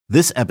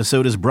This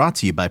episode is brought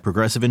to you by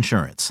Progressive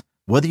Insurance.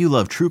 Whether you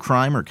love true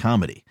crime or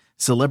comedy,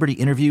 celebrity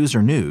interviews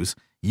or news,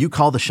 you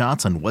call the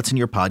shots on what's in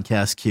your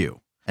podcast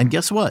queue. And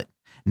guess what?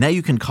 Now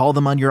you can call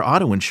them on your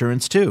auto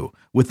insurance too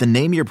with the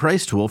Name Your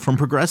Price tool from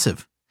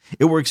Progressive.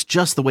 It works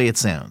just the way it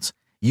sounds.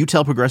 You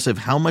tell Progressive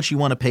how much you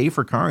want to pay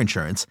for car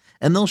insurance,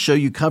 and they'll show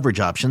you coverage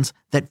options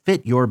that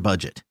fit your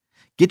budget.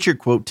 Get your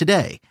quote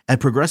today at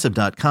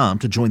Progressive.com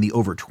to join the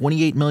over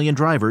 28 million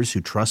drivers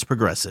who trust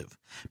Progressive.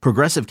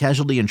 Progressive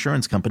Casualty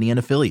Insurance Company and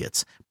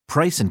Affiliates.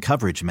 Price and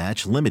coverage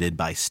match limited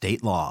by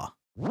state law.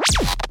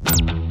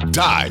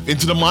 Dive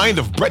into the mind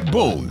of Brett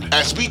Boone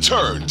as we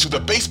turn to the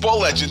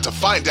baseball legend to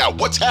find out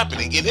what's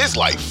happening in his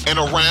life and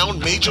around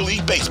Major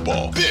League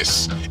Baseball.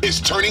 This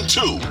is Turning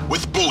Two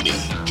with Boonie.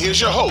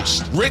 Here's your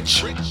host,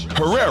 Rich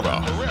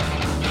Herrera.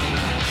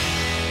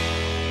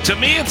 To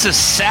me, it's the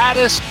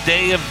saddest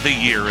day of the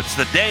year. It's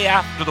the day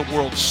after the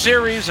World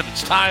Series, and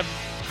it's time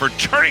for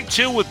Turning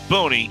Two with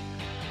Boonie.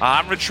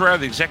 I'm Rich Herrera,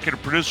 the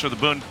executive producer of the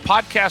Boone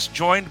podcast,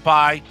 joined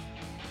by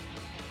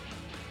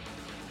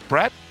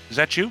Brett. Is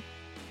that you?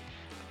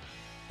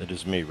 It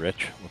is me,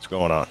 Rich. What's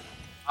going on?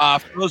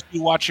 For those of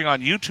you watching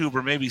on YouTube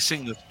or maybe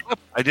seeing this clip,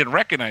 I didn't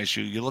recognize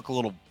you. You look a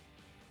little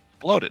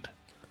bloated.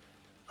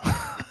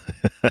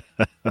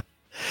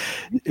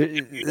 Do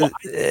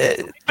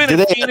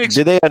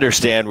they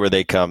understand where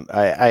they come?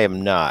 I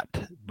am not,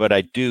 but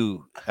I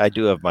do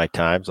have my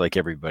times like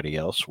everybody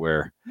else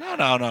where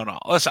No.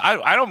 Listen,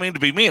 I don't mean to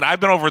be mean. I've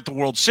been over at the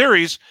World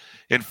Series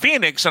in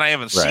Phoenix and I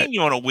haven't seen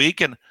you in a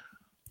week, and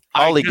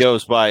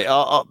goes by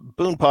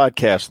Boone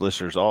podcast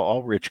listeners,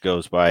 all Rich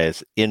goes by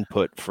is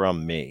input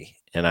from me,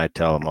 and I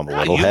tell him I'm a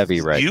little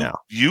heavy right now.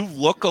 You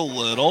look a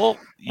little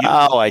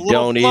I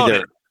don't bloated.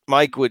 either.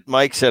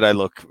 Mike said I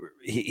look.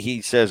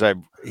 He says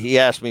he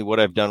asked me what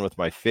I've done with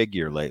my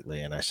figure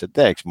lately, and I said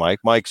thanks, Mike.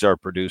 Mike's our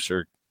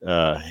producer,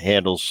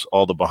 handles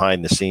all the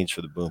behind the scenes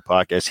for the Boone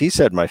podcast. He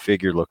said my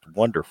figure looked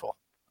wonderful.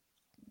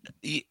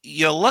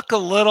 You look a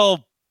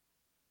little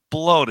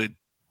bloated,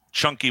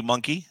 chunky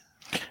monkey.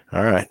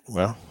 All right,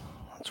 well,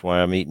 that's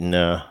why I'm eating.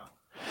 That's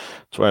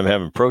why I'm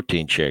having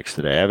protein shakes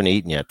today. I haven't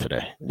eaten yet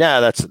today. Nah,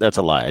 that's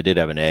a lie. I did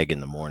have an egg in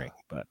the morning,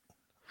 but.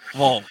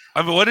 Well,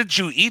 I mean, what did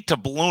you eat to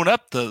balloon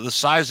up the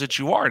size that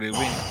you are? I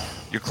mean,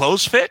 your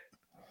clothes fit?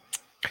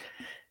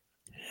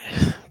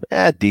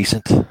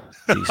 Decent.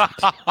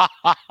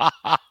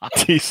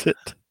 Decent.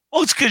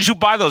 Well, it's because you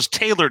buy those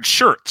tailored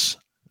shirts.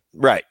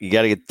 Right. You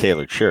got to get the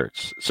tailored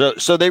shirts.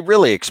 So they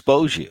really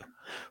expose you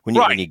when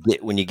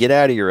you get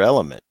out of your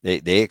element.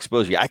 They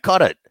expose you. I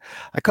caught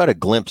a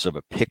glimpse of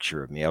a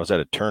picture of me. I was at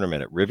a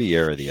tournament at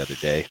Riviera the other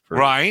day for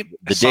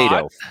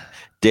the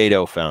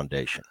Dado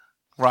Foundation.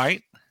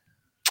 Right.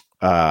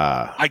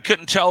 I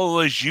couldn't tell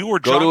it was you or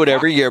John. Go to it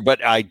every year,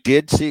 but I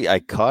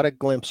caught a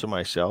glimpse of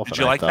myself. Did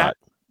you like that?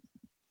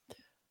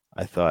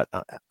 I thought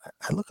I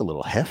look a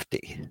little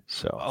hefty.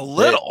 So a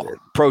little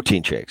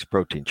protein shakes.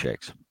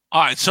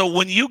 All right. So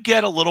when you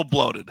get a little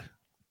bloated,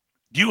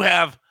 do you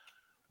have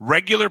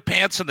regular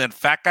pants and then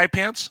fat guy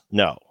pants?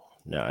 No,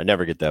 I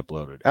never get that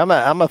bloated. I'm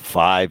a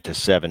 5 to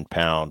 7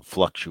 pound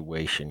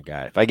fluctuation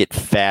guy. If I get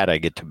fat, I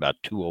get to about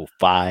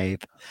 205.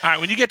 All right.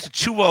 When you get to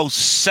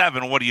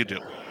 207, what do you do?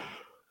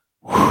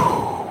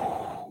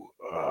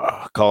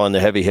 Calling the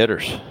heavy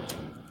hitters.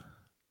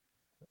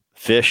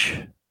 Fish.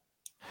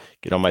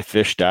 Get on my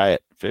fish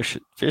diet. Fish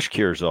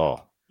cures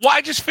all. Well,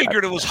 I just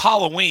figured it was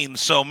Halloween,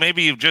 so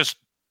maybe you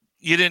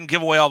didn't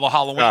give away all the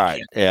Halloween. All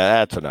right, yeah,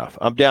 that's enough.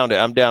 I'm down to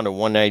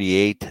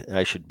 198.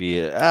 I should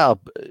be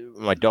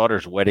my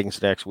daughter's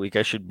wedding's next week.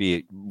 I should be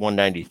at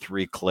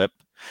 193 clip.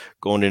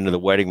 Going into the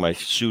wedding, my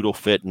suit will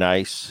fit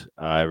nice.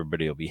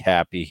 Everybody will be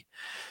happy.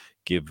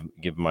 Give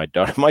my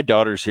daughter. My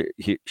daughter's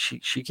here.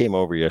 She came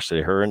over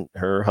yesterday. Her and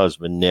her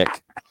husband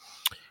Nick,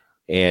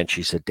 and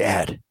she said,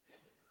 "Dad,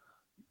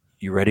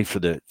 you ready for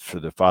the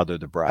father of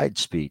the bride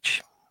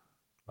speech?"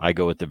 I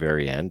go at the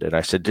very end, and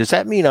I said, "Does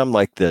that mean I'm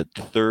like the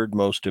third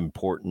most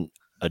important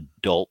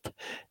adult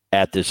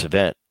at this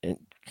event?" And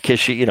because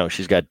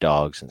she's got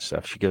dogs and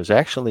stuff. She goes,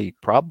 "Actually,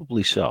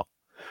 probably so.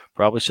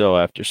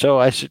 After." So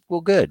I said,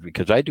 "Well, good,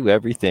 because I do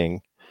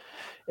everything."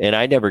 And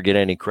I never get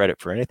any credit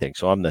for anything.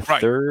 So I'm the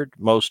third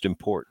most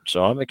important.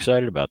 So I'm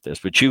excited about this.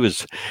 But she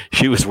was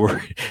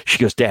worried. She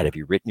goes, "Dad, have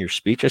you written your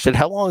speech?" I said,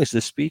 "How long has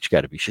this speech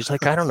got to be?" She's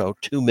like, "I don't know,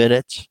 2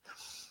 minutes."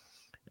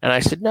 And I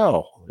said,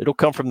 "No, it'll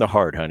come from the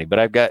heart, honey. But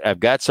I've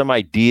got some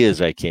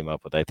ideas I came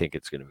up with. I think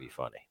it's going to be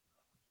funny."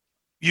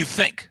 You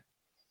think?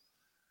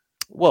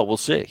 Well, we'll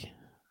see.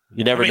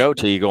 You never know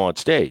till you go on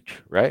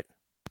stage, right?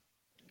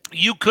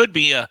 You could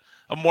be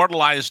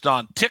immortalized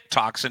on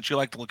TikTok, since you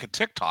like to look at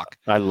TikTok.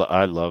 I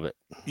love it.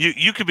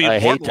 You could be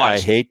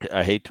immortalized.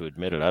 I hate to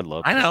admit it. I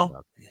love I know.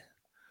 TikTok.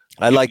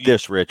 I like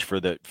this, Rich, for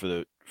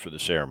the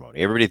ceremony.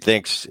 Everybody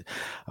thinks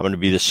I'm going to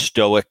be the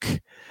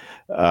stoic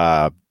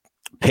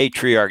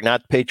patriarch,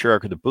 not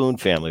patriarch of the Boone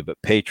family, but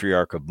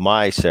patriarch of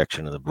my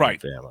section of the Boone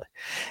family.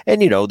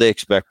 And, they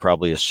expect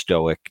probably a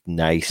stoic,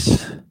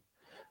 nice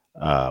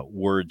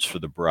words for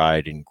the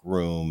bride and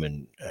groom,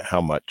 and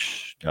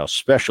how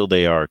special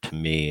they are to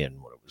me, and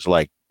what it was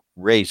like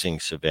raising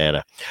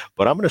Savannah.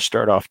 But I'm going to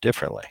start off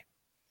differently.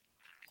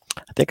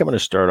 I think I'm going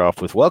to start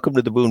off with welcome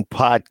to the Boone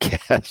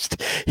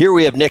Podcast. Here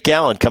we have Nick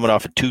Allen coming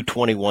off a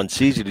 221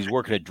 season. He's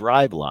working a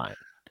drive line.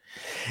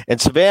 And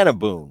Savannah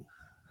Boone,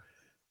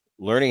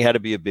 learning how to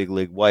be a big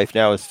league wife.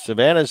 Now, if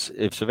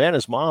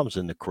Savannah's mom's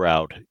in the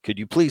crowd, could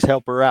you please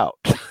help her out?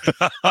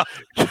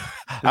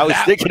 I was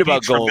thinking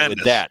about going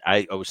with that.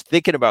 I was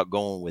thinking about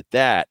going with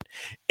that.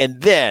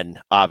 And then,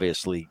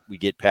 obviously, we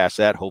get past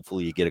that.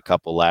 Hopefully, you get a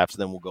couple laughs.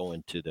 Then we'll go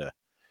into the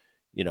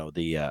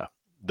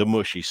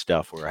mushy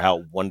stuff or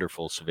how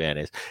wonderful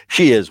Savannah is.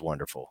 She is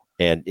wonderful.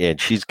 And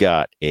she's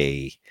got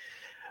a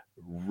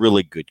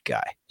really good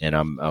guy. And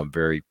I'm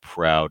very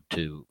proud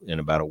to, in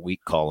about a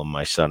week, call him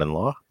my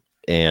son-in-law.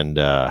 And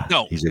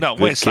he's a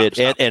good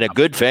kid and a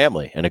good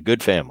family. I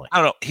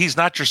don't know. He's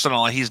not your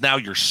son-in-law. He's now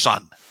your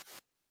son.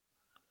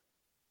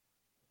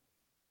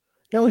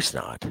 No, he's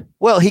not.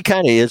 Well, he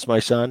kind of is my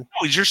son.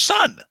 No, he's your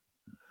son.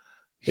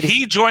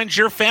 He joins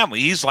your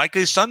family. He's like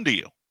a son to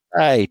you.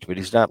 Right, but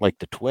he's not like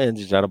the twins.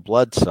 He's not a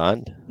blood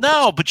son.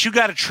 No, but you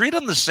got to treat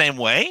him the same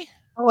way.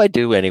 Oh, I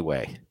do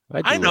anyway.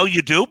 I know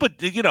you do,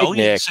 but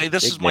you say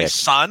this is my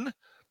son.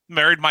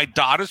 Married my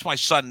daughter's my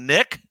son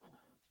Nick.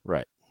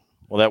 Right.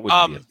 Well, that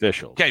would be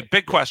official. Okay,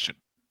 big question.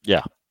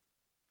 Yeah.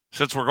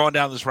 Since we're going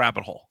down this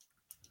rabbit hole.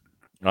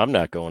 I'm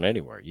not going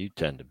anywhere. You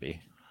tend to be.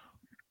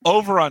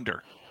 Over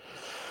under.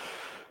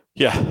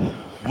 Yeah.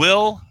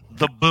 Will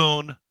the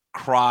Boone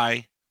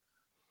cry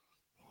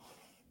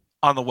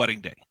on the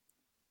wedding day?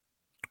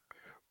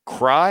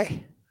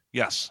 Cry?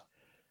 Yes.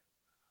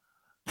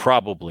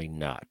 Probably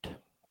not.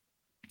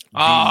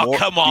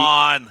 Come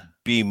on.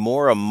 Be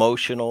more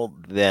emotional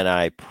than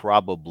I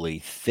probably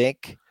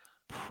think.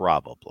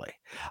 Probably.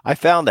 I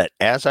found that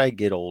as I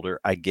get older,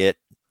 I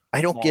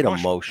don't get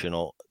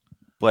emotional,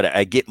 but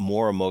I get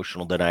more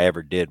emotional than I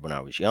ever did when I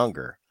was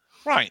younger.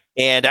 Right.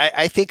 And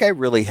I think I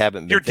really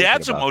haven't been. Your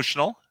dad's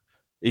emotional.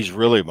 He's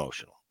really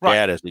emotional. Right.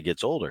 Dad as he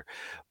gets older.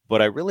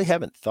 But I really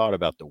haven't thought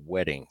about the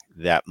wedding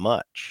that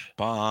much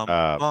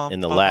in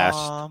the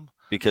last,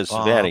 because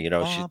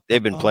Savannah,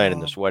 they've been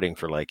planning this wedding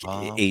for like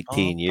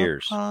 18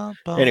 years.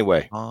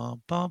 Anyway,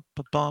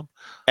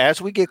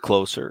 as we get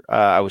closer,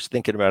 I was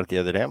thinking about it the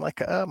other day. I'm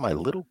like, my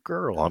little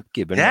girl, I'm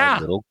giving my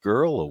little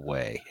girl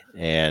away.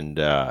 And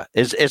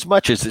as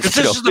much as it's,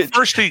 this is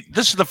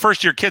the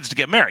first year kids to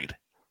get married.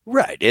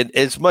 Right. And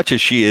as much as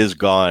she is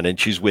gone and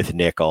she's with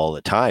Nick all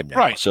the time now.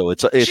 Right. So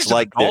it's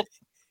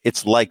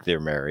like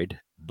they're married.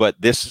 But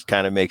this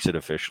kind of makes it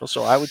official.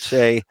 So I would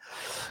say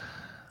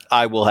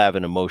I will have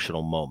an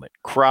emotional moment.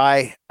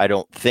 Cry? I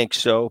don't think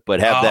so. But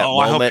have that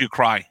moment. I hope you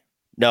cry.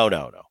 No.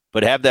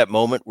 But have that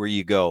moment where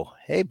you go,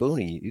 "Hey,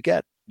 Boonie, you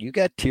got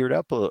teared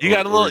up. You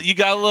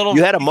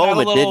had a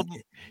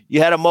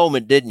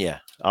moment, didn't you?"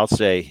 I'll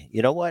say,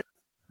 you know what,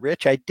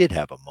 Rich, I did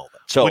have a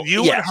moment. So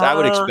yes, I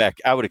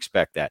would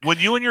expect that. When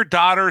you and your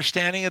daughter are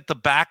standing at the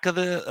back of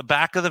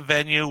the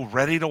venue,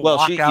 ready to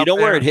walk out. You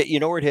know where it hit? You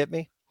know where it hit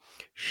me?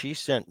 She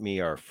sent me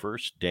our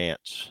first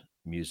dance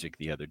music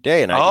the other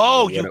day, and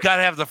you got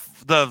to have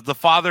the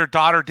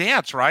father-daughter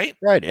dance, right?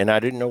 Right, and I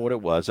didn't know what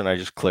it was, and I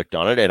just clicked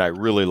on it, and I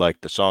really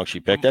liked the song she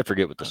picked. I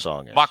forget what the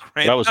song is.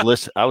 Macarena.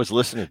 I was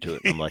listening to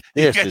it. And I'm like,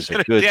 this is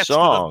a good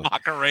song.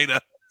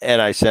 Macarena.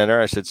 And I sent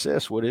her. I said,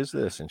 "Sis, what is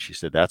this?" And she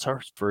said, "That's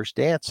our first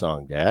dance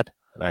song, Dad."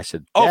 And I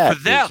said, "Oh, for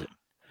them,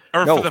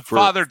 or for the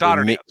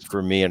father-daughter dance?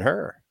 For me and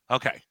her."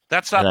 Okay,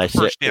 that's not the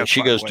first dance.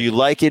 She goes, "Do you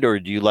like it, or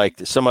do you like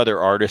some other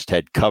artist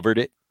had covered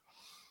it?"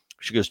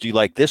 She goes, "Do you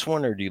like this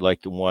one, or do you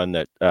like the one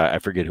that I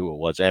forget who it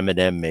was?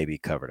 Eminem maybe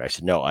covered." I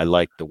said, "No, I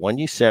like the one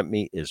you sent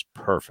me is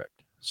perfect."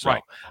 So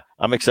right.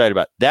 I'm excited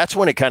about it. That's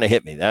when it kind of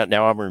hit me.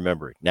 Now I'm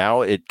remembering.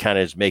 Now it kind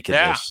of is making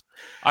this.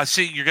 I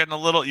see you're getting a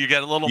little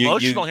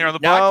emotional here on the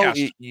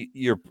podcast.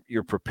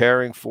 You're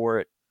preparing for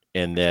it,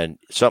 and then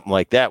something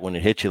like that when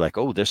it hits you, like,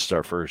 oh, this is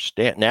our first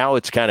dance. Now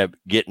it's kind of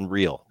getting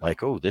real.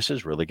 Like, oh, this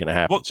is really going to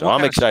happen. So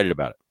I'm excited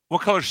about it.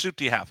 What color suit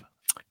do you have?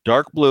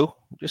 Dark blue,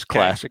 just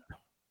classic.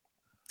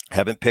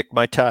 Haven't picked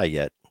my tie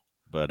yet,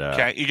 but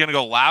okay. You're gonna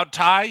go loud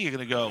tie? You're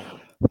gonna go?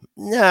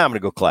 Nah, I'm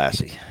gonna go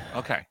classy.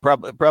 Okay.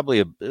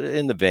 Probably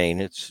in the vein.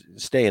 It's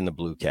stay in the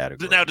blue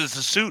category. Now, does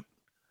the suit?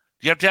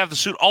 Do you have to have the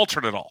suit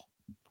altered at all?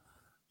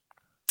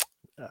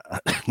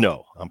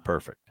 No, I'm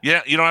perfect.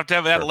 Yeah, you don't have to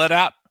have that let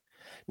out.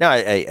 No,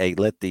 I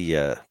let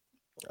the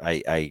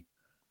I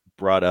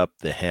brought up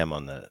the hem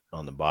on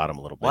the bottom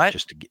a little bit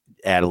just to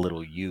add a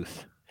little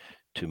youth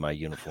to my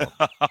uniform.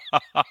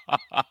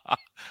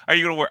 Are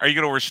you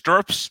gonna wear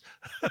stirrups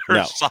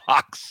or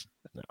socks?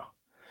 No.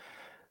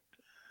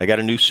 I got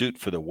a new suit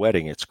for the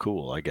wedding. It's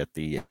cool. I got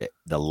the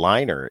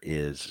liner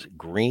is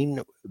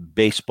green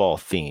baseball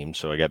themed,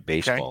 so I got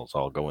baseballs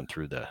all going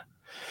through the.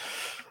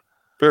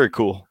 Very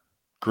cool.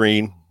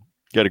 Green.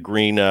 Got a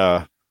green.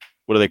 What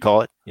do they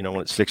call it? You know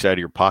when it sticks out of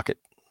your pocket.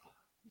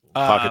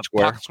 Pocket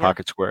square.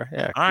 Pocket square.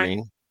 Yeah, all green.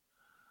 Right.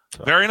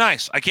 So. Very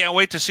nice. I can't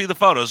wait to see the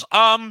photos.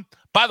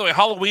 By the way,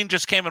 Halloween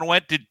just came and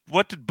went.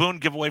 What did Boone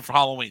give away for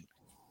Halloween?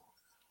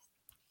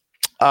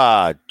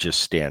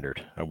 Just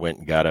standard. I went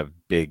and got a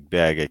big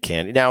bag of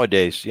candy.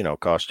 Nowadays, it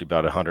cost you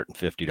about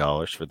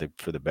 $150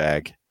 for the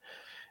bag.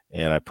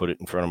 And I put it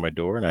in front of my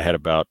door, and I had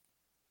about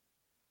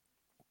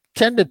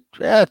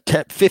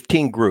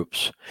 15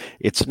 groups.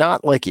 It's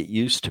not like it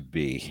used to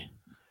be.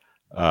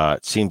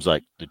 It seems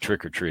like the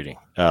trick-or-treating.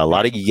 A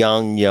lot of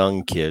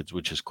young kids,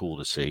 which is cool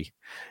to see.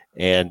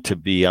 And to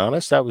be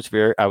honest, I was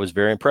very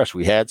impressed.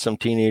 We had some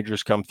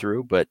teenagers come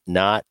through, but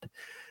not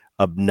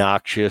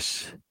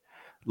obnoxious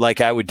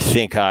like I would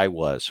think I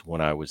was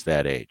when I was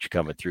that age,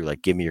 coming through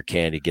like, give me your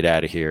candy, get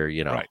out of here,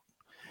 Right.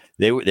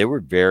 They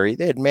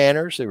had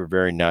manners. They were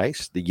very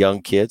nice. The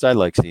young kids, I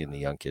like seeing the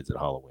young kids at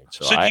Halloween.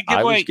 So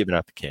I was giving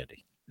out the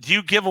candy. Do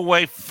you give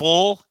away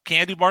full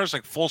candy bars,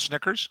 like full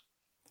Snickers?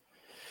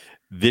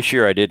 This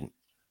year I didn't.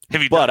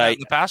 Have you done that in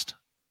the past?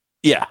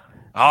 Yeah.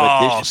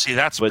 See,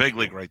 that's big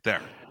league right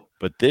there.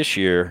 But this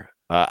year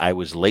I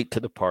was late to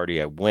the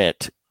party. I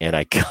went and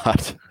I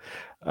got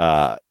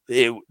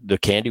the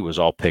candy was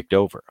all picked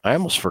over. I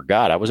almost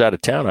forgot. I was out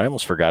of town. I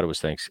almost forgot it was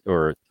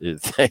forgot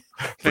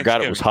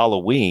it was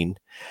Halloween.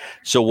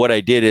 So what I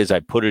did is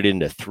I put it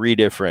into 3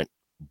 different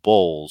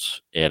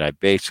bowls, and I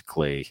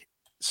basically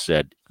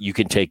said, you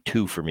can take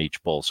 2 from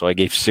each bowl. So I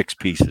gave 6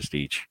 pieces to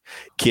each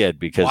kid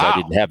because I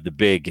didn't have the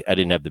big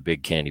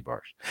candy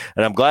bars.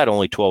 And I'm glad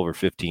only 12 or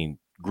 15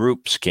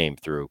 groups came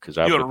through because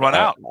I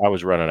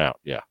was running out.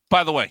 Yeah.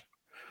 By the way,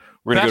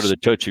 we're going to go to the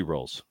Tootsie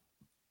Rolls.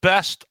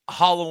 Best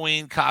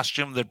Halloween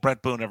costume that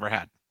Brett Boone ever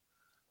had?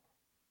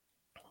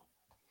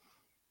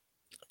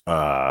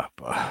 I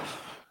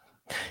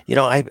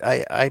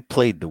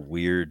played the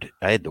weird.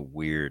 I had the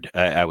weird.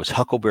 I was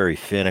Huckleberry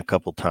Finn a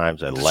couple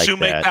times. Did Sue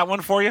make that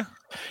one for you?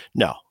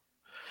 No.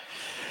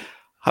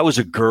 I was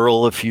a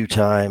girl a few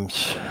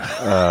times.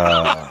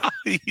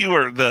 You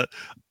were the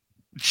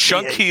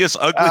chunkiest,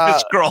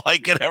 ugliest girl I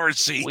could ever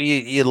see. Well,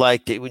 you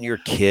liked it when you're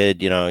a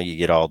kid, you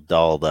get all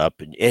dolled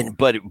up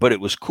but it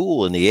was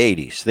cool in the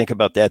 80s. Think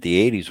about that,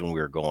 the 80s when we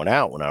were going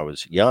out when I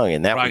was young,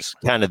 and that was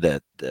kind of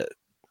the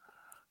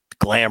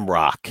glam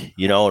rock,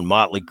 and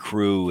Motley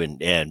Crue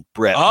and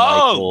Bret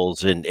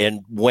Michaels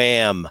and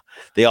Wham.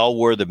 They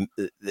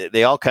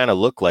all kind of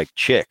looked like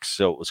chicks,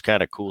 so it was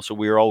kind of cool. So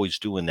we were always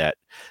doing that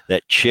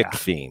chick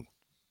theme.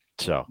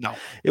 So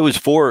it was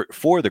for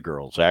the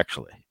girls,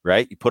 actually,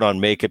 right? You put on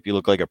makeup, you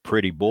look like a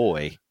pretty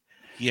boy.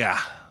 Yeah.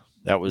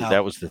 That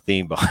was the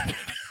theme behind it.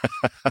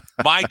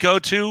 My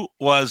go-to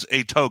was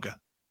a toga.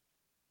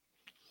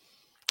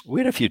 We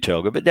had a few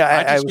toga, but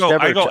I go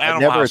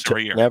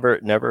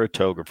never a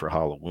toga for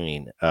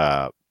Halloween.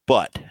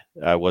 But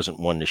I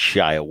wasn't one to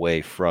shy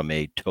away from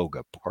a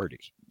toga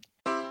party.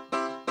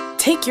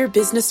 Take your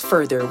business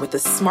further with the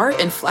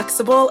smart and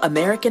flexible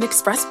American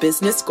Express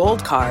Business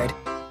Gold Card.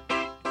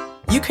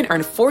 You can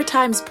earn 4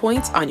 times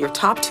points on your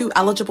top 2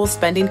 eligible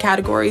spending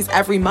categories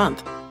every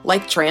month,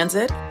 like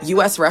transit,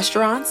 U.S.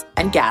 restaurants,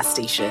 and gas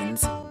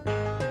stations.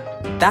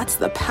 That's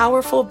the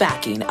powerful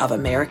backing of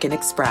American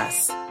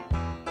Express.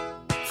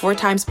 4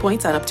 times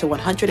points on up to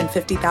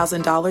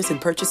 $150,000 in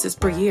purchases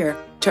per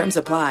year. Terms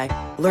apply.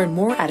 Learn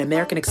more at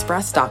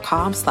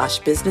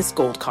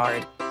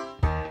americanexpress.com/businessgoldcard.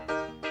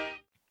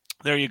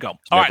 There you go.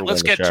 All right,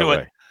 let's get to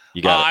it.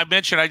 I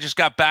mentioned I just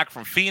got back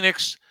from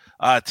Phoenix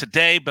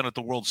today, been at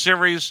the World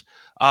Series.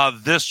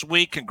 This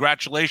week,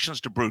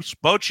 congratulations to Bruce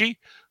Bochy,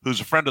 who's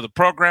a friend of the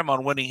program,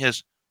 on winning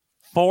his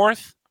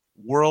 4th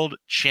World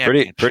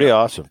Championship. Pretty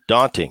awesome.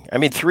 Daunting. I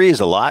mean, 3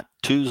 is a lot.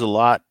 2 is a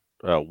lot.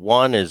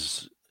 1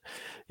 is,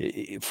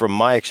 from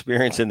my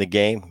experience in the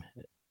game,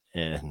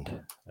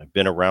 and I've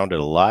been around it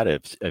a lot.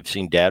 I've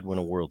seen Dad win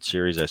a World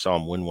Series. I saw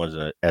him win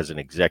one as an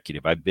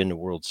executive. I've been to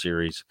World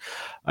Series.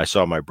 I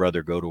saw my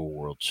brother go to a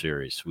World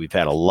Series. We've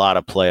had a lot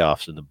of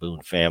playoffs in the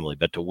Boone family,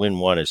 but to win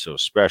one is so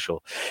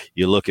special.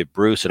 You look at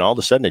Bruce, and all of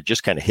a sudden it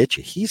just kind of hits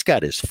you. He's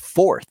got his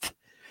 4th.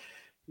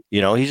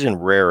 He's in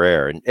rare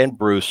air. And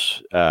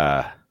Bruce,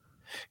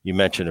 you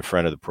mentioned a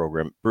friend of the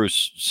program,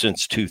 Bruce,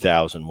 since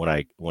 2000, when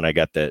I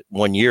got that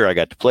 1 year I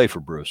got to play for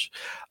Bruce.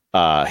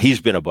 He's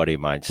been a buddy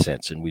of mine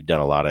since, and we've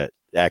done a lot of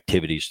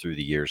activities through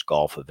the years,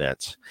 golf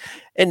events.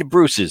 And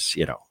Bruce is,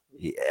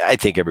 I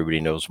think everybody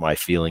knows my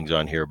feelings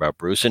on here about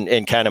Bruce,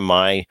 and kind of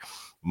my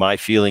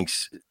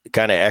feelings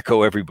kind of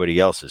echo everybody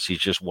else's. He's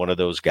just one of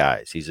those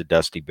guys. He's a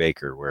Dusty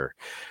Baker where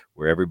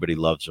everybody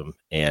loves him.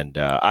 And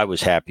I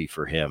was happy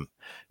for him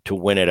to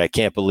win it. I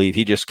can't believe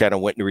he just kind of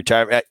went into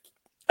retirement.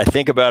 I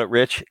think about it,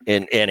 Rich,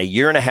 and a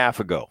year and a half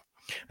ago,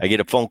 I get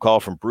a phone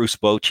call from Bruce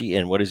Bochy,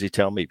 and what does he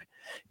tell me?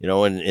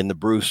 In the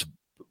Bruce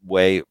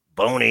way,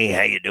 Boonie,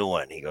 how you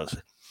doing? He goes,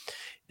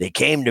 they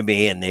came to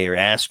me and they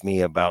asked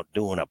me about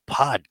doing a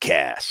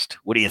podcast.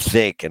 What do you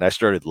think? And I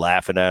started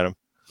laughing at him.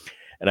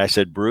 And I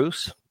said,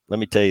 Bruce, let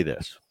me tell you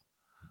this.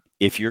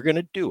 If you're going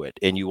to do it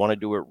and you want to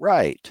do it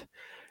right,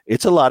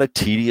 it's a lot of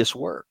tedious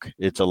work.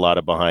 It's a lot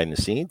of behind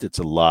the scenes. It's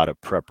a lot of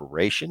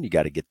preparation. You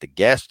got to get the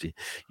guests.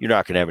 You're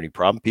not going to have any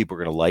problem. People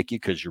are going to like you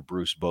because you're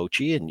Bruce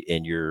Bochy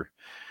and you're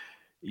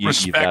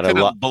respected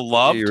and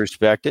beloved. You're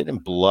respected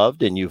and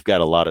beloved, and you've got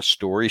a lot of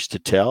stories to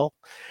tell.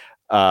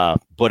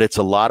 But it's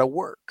a lot of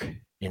work.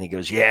 And he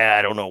goes, yeah,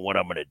 I don't know what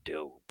I'm going to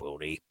do,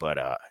 Boonie, but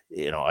I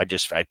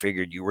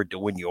figured you were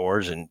doing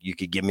yours and you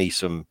could give me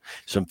some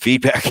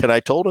feedback. And I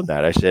told him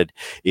that. I said,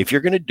 if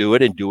you're going to do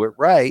it and do it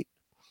right,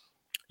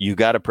 you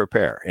got to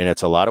prepare. And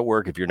it's a lot of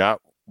work. If you're not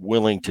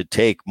willing to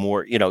take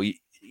more, you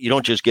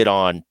don't just get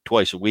on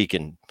twice a week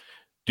and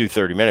do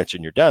 30 minutes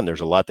and you're done.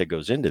 There's a lot that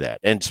goes into that.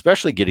 And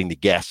especially getting the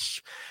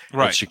guests,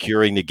 right, and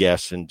securing the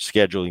guests and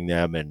scheduling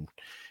them. And,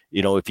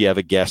 if you have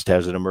a guest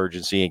has an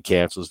emergency and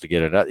cancels to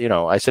get it,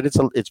 I said,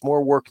 it's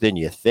more work than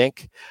you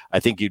think. I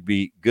think you'd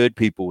be good.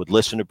 People would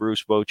listen to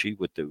Bruce Bochy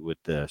with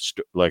the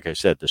like I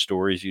said, the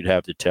stories you'd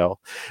have to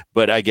tell.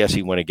 But I guess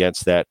he went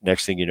against that.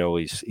 Next thing you know,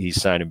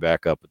 he's signing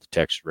back up with the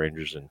Texas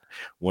Rangers and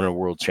won a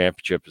world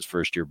championship his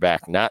first year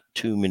back. Not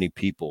too many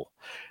people.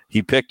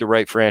 He picked the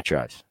right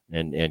franchise.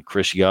 And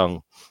Chris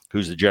Young,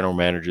 who's the general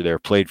manager there,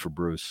 played for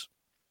Bruce,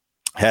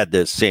 had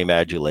the same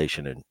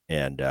adulation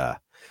and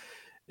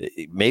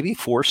maybe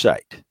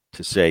foresight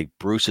to say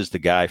Bruce is the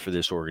guy for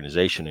this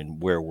organization and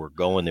where we're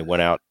going. They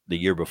went out the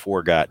year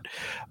before, got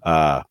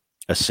a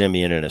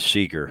Simeon and a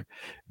Seager.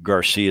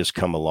 Garcia's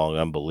come along,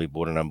 unbelievable.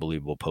 What an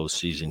unbelievable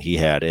postseason he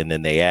had. And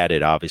then they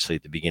added, obviously,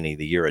 at the beginning of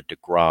the year, a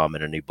DeGrom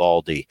and a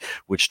Eovaldi,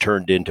 which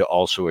turned into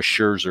also a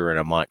Scherzer and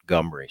a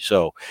Montgomery.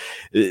 So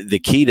the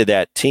key to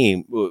that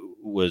team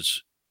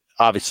was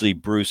obviously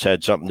Bruce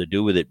had something to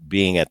do with it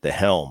being at the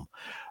helm.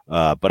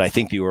 But I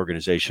think the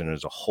organization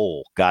as a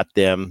whole got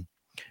him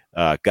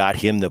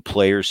the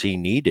players he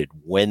needed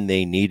when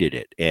they needed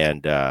it.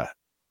 And,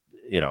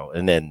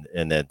 and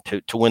then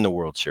to win the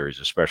World Series,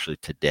 especially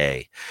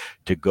today,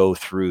 to go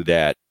through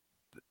that,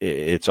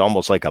 it's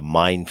almost like a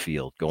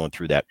minefield going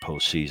through that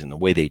postseason. The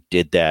way they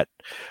did that,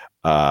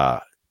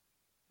 the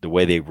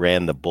way they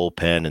ran the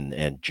bullpen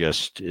and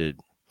just,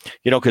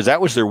 because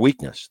that was their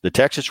weakness. The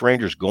Texas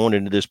Rangers going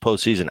into this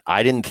postseason,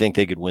 I didn't think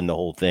they could win the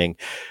whole thing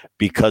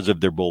because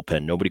of their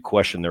bullpen. Nobody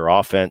questioned their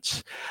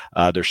offense.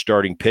 Their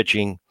starting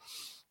pitching,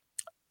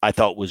 I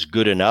thought was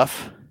good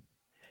enough.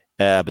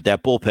 But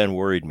that bullpen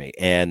worried me,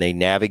 and they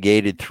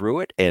navigated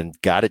through it and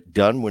got it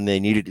done when they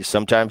needed to.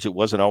 Sometimes it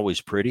wasn't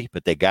always pretty,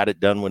 but they got it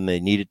done when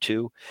they needed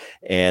to,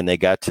 and they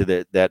got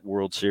to that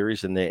World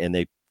Series and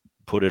they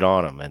put it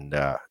on them.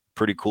 And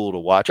pretty cool to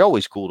watch.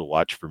 Always cool to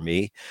watch for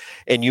me.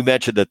 And you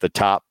mentioned that the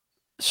top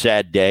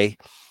sad day.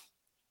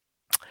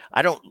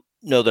 I don't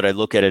know that I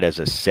look at it as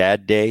a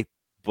sad day,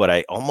 but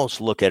I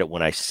almost look at it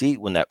when I see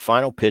when that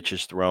final pitch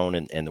is thrown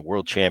and the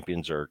world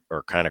champions are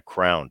kind of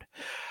crowned.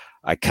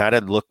 I kind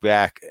of look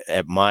back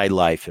at my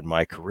life and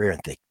my career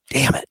and think,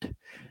 damn it,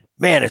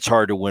 man, it's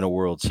hard to win a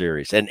World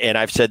Series. And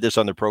I've said this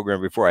on the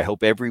program before. I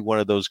hope every one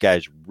of those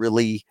guys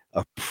really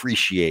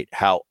appreciate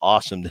how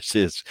awesome this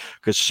is,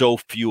 because so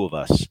few of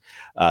us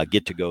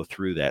get to go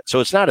through that.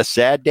 So it's not a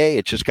sad day.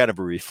 It's just kind of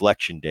a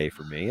reflection day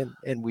for me.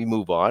 And we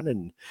move on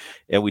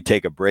and we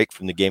take a break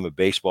from the game of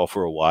baseball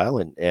for a while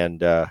and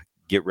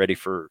get ready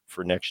for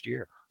next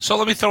year. So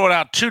let me throw it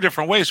out two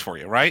different ways for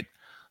you, right?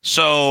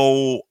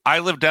 So I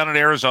live down in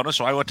Arizona,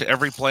 so I went to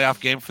every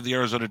playoff game for the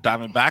Arizona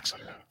Diamondbacks.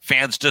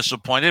 Fans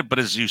disappointed, but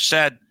as you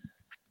said,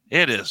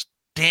 it is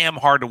damn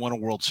hard to win a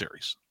World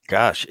Series.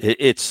 Gosh,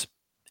 it's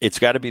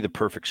got to be the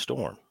perfect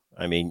storm.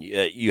 I mean,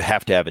 you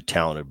have to have a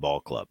talented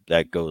ball club.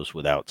 That goes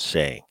without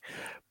saying.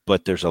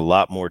 But there's a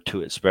lot more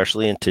to it,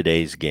 especially in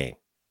today's game.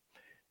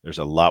 There's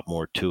a lot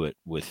more to it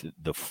with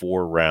the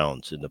 4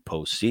 rounds in the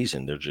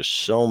postseason. There's just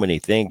so many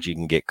things you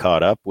can get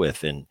caught up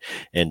with and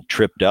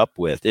tripped up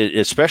with,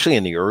 especially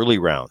in the early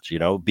rounds,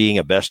 being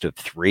a best of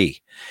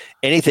 3.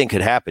 Anything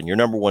could happen. Your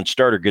number one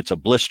starter gets a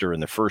blister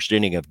in the first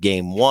inning of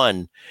game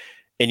 1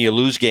 and you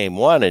lose game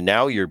 1 and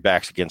now your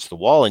back's against the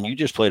wall and you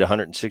just played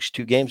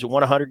 162 games and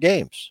won 100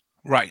 games.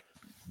 Right.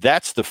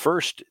 That's the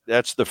first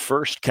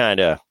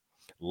kind of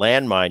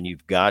landmine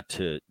you've got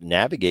to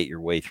navigate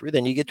your way through.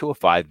 Then you get to a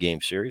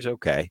 5-game series.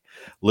 Okay.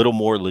 A little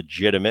more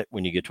legitimate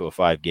when you get to a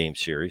 5-game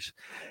series.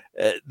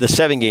 The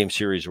 7-game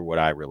series are what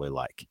I really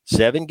like.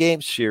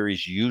 7-game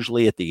series,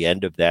 usually at the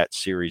end of that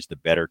series, the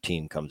better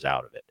team comes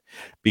out of it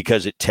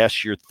because it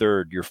tests your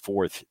 3rd, your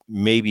 4th,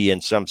 maybe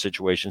in some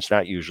situations,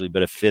 not usually,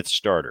 but a 5th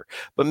starter,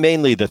 but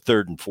mainly the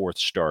 3rd and 4th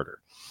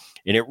starter.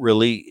 And it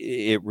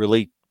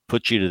really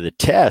puts you to the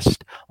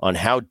test on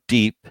how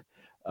deep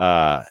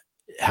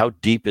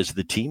is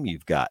the team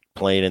you've got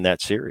playing in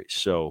that series.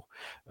 So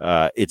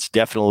it's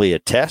definitely a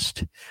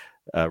test.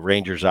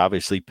 Rangers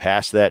obviously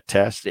passed that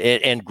test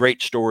and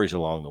great stories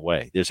along the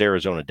way. This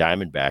Arizona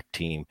Diamondback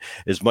team,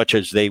 as much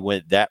as they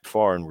went that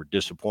far and were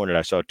disappointed,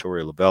 I saw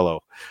Torey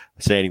Lovullo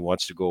saying he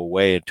wants to go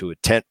away into a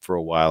tent for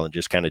a while and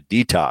just kind of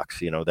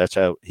detox. That's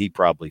how he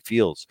probably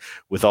feels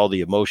with all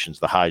the emotions,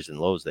 the highs and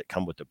lows that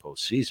come with the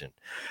postseason.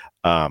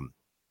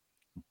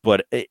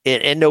 But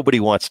nobody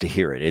wants to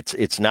hear it.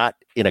 It's not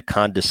in a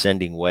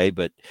condescending way,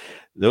 but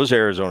those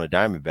Arizona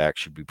Diamondbacks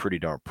should be pretty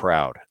darn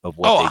proud of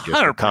what they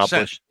just 100%.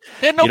 Accomplished.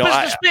 They had no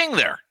business being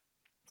there.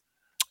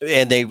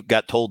 And they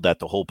got told that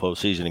the whole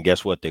postseason, and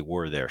guess what? They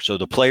were there. So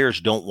the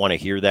players don't want to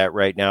hear that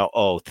right now.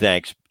 Oh,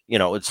 thanks.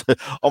 It's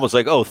almost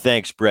like, oh,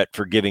 thanks, Brett,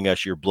 for giving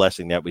us your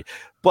blessing that week.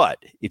 But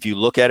if you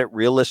look at it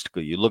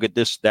realistically, you look at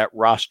that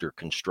roster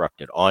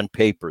constructed on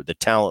paper, the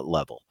talent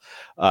level,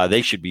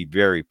 they should be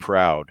very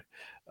proud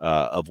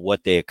of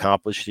what they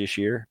accomplished this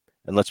year.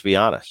 And let's be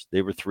honest,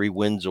 they were 3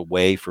 wins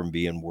away from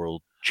being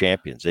world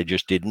champions. They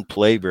just didn't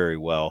play very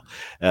well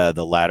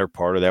the latter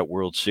part of that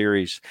World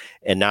Series.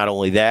 And not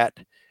only that,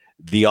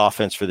 the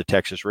offense for the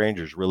Texas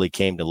Rangers really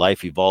came to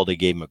life. Evaldi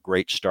gave him a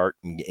great start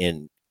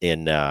in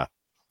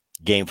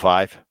Game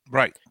 5.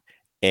 Right.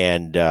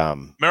 And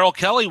Merrill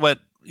Kelly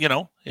went,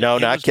 no,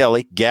 not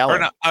Kelly,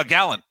 Gallen.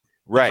 Gallen.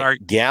 Right. Sorry.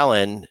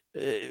 Gallen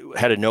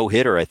had a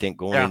no-hitter, I think,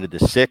 going into the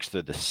 6th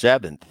or the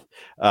 7th.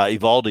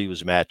 Evaldi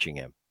was matching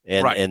him.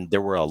 And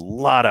there were a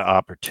lot of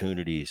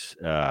opportunities.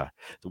 The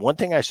one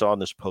thing I saw in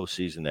this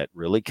postseason that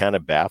really kind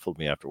of baffled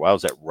me after a while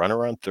was that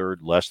runner on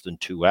third, less than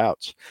 2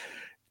 outs.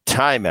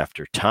 Time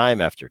after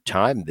time after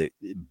time,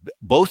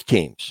 both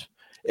teams,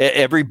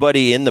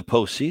 everybody in the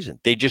postseason,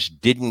 they just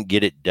didn't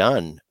get it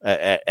done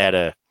at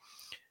a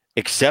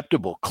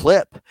acceptable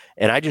clip.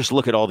 And I just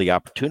look at all the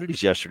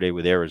opportunities yesterday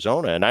with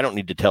Arizona, and I don't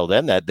need to tell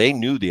them that. They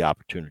knew the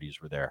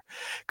opportunities were there.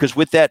 Because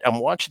with that, I'm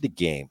watching the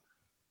game.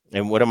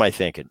 And what am I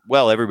thinking?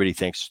 Well, everybody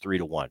thinks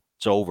 3-1.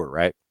 It's over,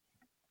 right?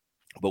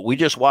 But we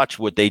just watched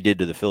what they did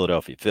to the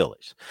Philadelphia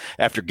Phillies.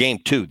 After Game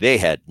 2, they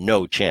had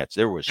no chance.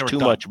 There was too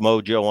much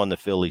mojo on the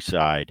Philly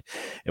side.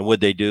 And what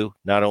they do?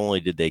 Not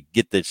only did they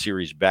get the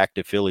series back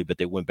to Philly, but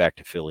they went back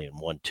to Philly and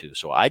won 2.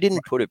 So I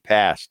didn't put it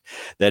past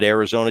that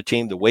Arizona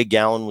team, the way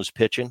Gallen was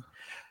pitching.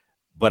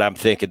 But I'm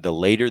thinking the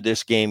later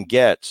this game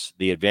gets,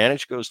 the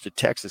advantage goes to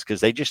Texas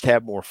because they just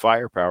have more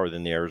firepower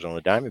than the Arizona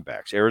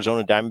Diamondbacks.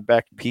 Arizona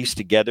Diamondback pieced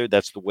together.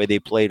 That's the way they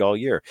played all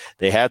year.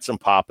 They had some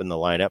pop in the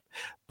lineup,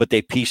 but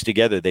they pieced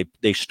together.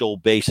 They stole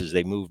bases.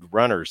 They moved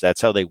runners.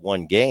 That's how they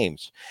won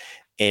games.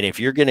 And if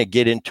you're going to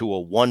get into a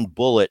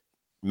one-bullet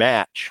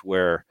match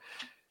where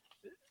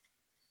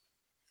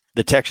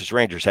the Texas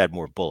Rangers had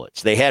more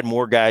bullets, they had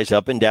more guys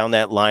up and down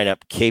that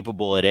lineup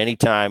capable at any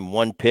time,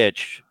 one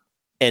pitch,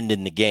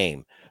 ending the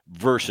game.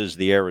 Versus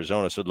the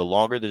Arizona. So the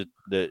longer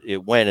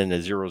it went in a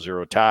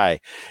 0-0 tie,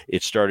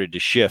 it started to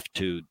shift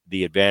to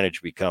the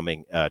advantage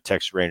becoming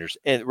Texas Rangers.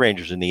 And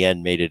Rangers in the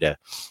end made it a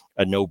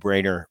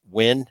no-brainer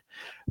win.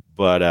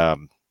 But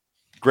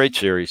great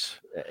series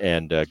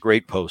and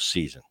great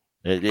postseason.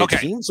 It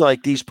seems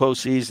like these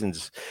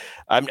postseasons,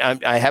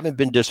 I haven't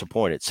been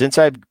disappointed since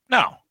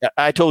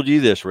I told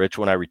you this, Rich,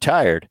 when I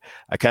retired,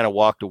 I kind of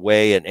walked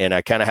away and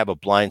I kind of have a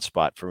blind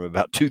spot from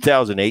about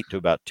 2008 to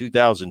about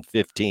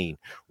 2015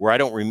 where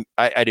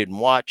I didn't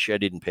watch, I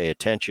didn't pay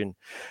attention,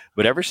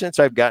 but ever since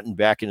I've gotten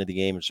back into the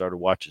game and started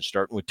watching,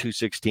 starting with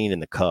 216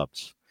 and the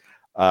Cubs,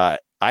 I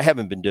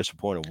haven't been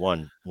disappointed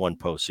one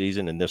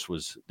postseason, and this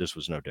was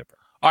no different.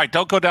 All right,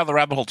 don't go down the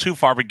rabbit hole too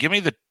far, but give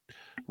me the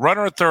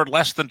runner at third,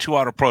 less than 2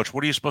 out approach.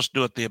 What are you supposed to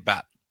do at the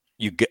at-bat?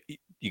 You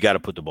got to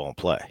put the ball in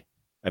play.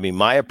 I mean,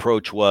 my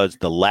approach was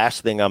the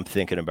last thing I'm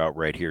thinking about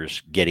right here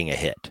is getting a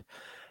hit.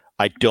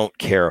 I don't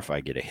care if I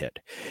get a hit.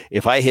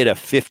 If I hit a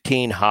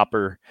 15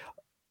 hopper,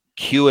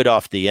 cue it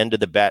off the end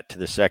of the bat to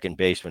the second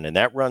baseman, and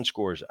that run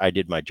scores, I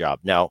did my job.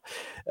 Now,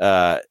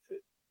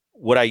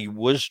 what I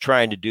was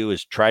trying to do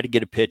is try to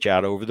get a pitch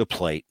out over the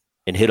plate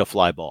and hit a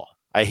fly ball.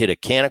 I hit a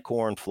can of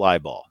corn fly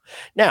ball.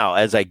 Now,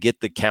 as I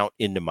get the count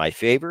into my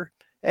favor,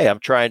 hey, I'm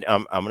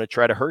going to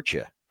try to hurt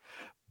you.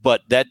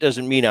 But that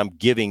doesn't mean I'm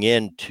giving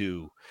in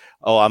to,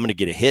 I'm going to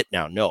get a hit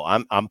now. No,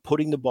 I'm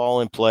putting the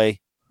ball in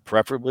play,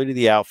 preferably to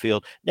the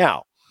outfield.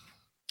 Now,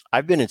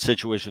 I've been in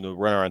situations with a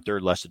runner on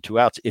third, less than 2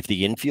 outs. If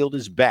the infield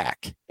is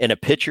back and a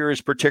pitcher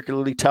is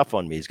particularly tough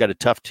on me, he's got a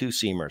tough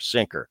two-seamer,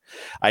 sinker,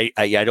 I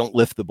don't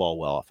lift the ball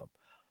well off him.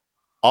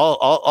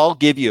 I'll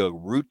give you a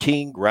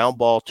routine ground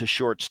ball to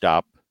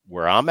shortstop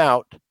where I'm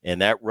out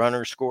and that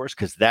runner scores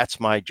because that's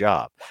my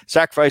job.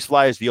 Sacrifice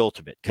fly is the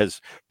ultimate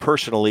because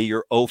personally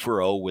you're 0 for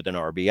 0 with an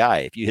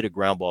RBI. If you hit a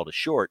ground ball to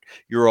short,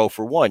 you're 0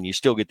 for 1. You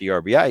still get the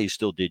RBI. You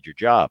still did your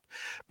job.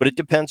 But it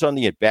depends on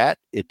the at-bat.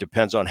 It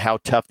depends on how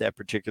tough that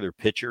particular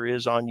pitcher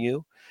is on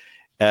you.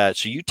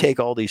 So you take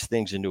all these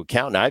things into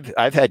account. And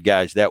I've had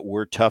guys that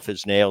were tough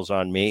as nails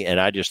on me, and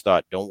I just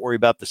thought, don't worry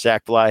about the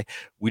sac fly.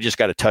 We just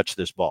got to touch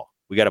this ball.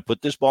 We got to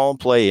put this ball in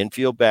play,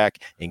 infield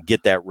back, and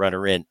get that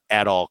runner in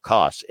at all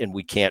costs, and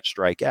we can't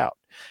strike out.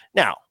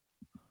 Now,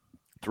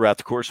 throughout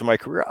the course of my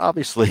career,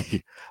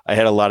 obviously, I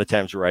had a lot of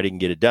times where I didn't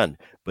get it done.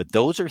 But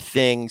those are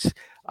things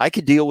I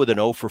could deal with an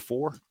 0 for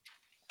 4.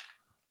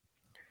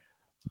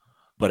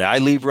 But I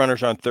leave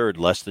runners on third,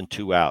 less than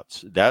 2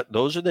 outs.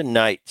 Those are the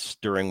nights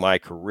during my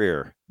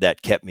career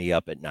that kept me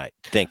up at night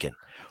thinking,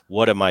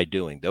 what am I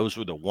doing? Those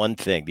were the one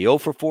thing. The 0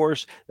 for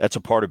 4s, that's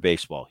a part of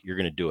baseball. You're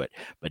going to do it.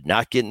 But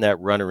not getting that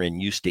runner in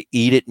used to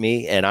eat at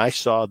me, and I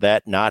saw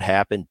that not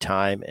happen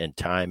time and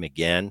time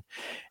again.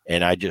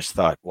 And I just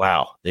thought,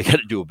 wow, they got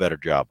to do a better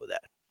job with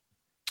that.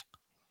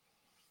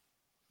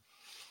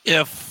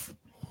 If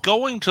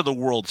going to the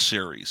World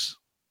Series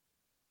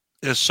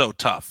is so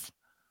tough,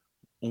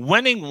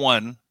 winning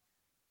one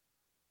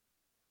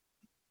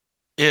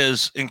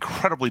is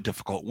incredibly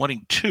difficult.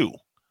 Winning 2,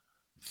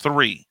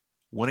 3,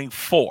 winning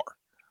 4.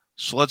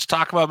 So let's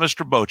talk about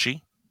Mr.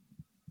 Bochy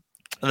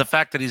and the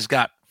fact that he's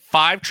got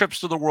 5 trips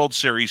to the World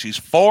Series. He's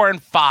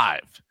 4-5.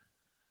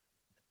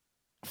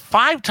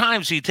 5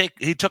 times he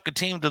took a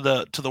team to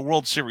the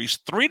World Series.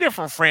 3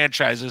 different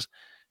franchises,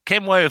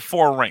 came away with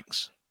 4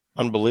 rings.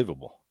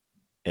 Unbelievable.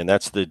 And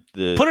that's the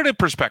put it in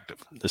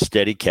perspective. The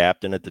steady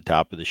captain at the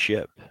top of the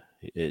ship.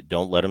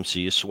 Don't let him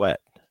see you sweat.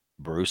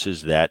 Bruce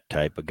is that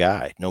type of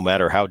guy. No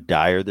matter how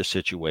dire the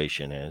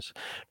situation is,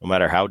 no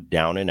matter how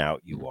down and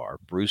out you are,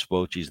 Bruce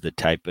Bochy's the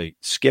type of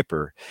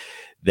skipper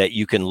that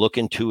you can look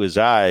into his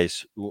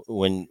eyes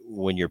when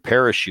your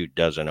parachute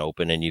doesn't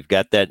open and you've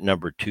got that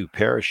number 2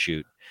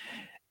 parachute,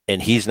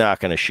 and he's not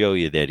going to show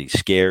you that he's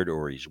scared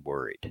or he's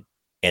worried.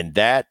 And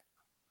that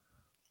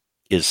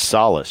is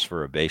solace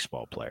for a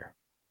baseball player,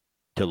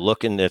 to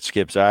look in that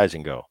Skip's eyes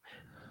and go,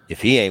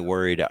 if he ain't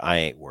worried, I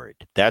ain't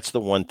worried. That's the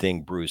one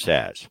thing Bruce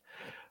has.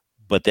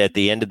 But at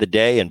the end of the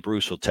day, and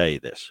Bruce will tell you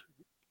this,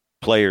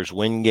 players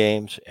win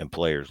games and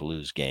players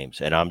lose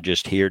games. And I'm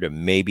just here to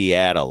maybe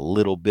add a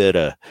little bit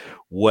of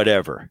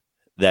whatever,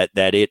 that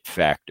it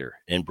factor.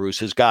 And Bruce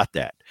has got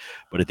that.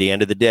 But at the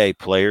end of the day,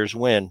 players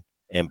win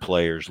and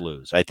players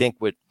lose. I think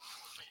what,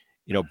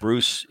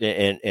 Bruce,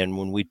 and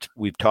when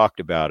we've talked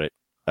about it,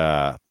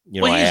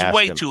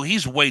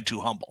 he's way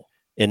too humble.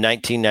 In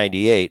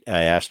 1998,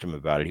 I asked him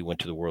about it. He went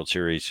to the World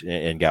Series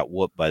and got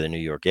whooped by the New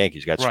York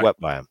Yankees, got swept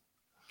by them.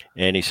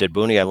 And he said,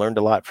 Boonie, I learned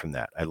a lot from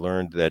that. I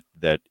learned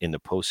that in the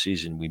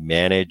postseason, we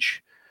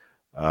manage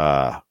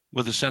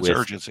with a sense of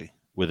urgency.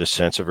 With a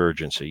sense of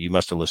urgency. You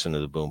must have listened to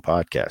the Boom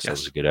podcast. Yes. That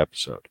was a good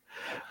episode.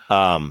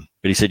 But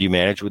he said, you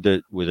manage with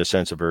a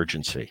sense of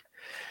urgency.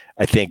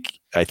 I think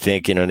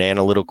in an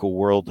analytical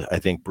world, I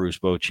think Bruce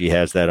Bochy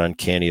has that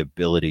uncanny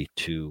ability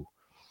to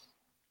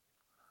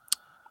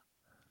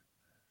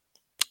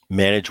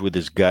manage with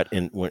his gut,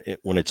 and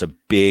when it's a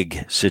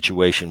big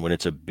situation, when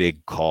it's a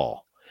big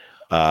call.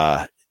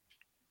 But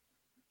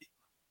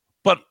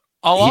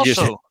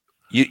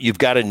you've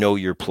got to know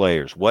your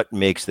players, what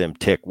makes them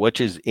tick, what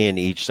is in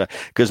each side,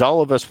 because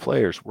all of us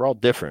players, we're all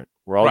different,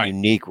 we're all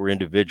unique, we're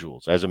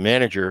individuals. As a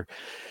manager,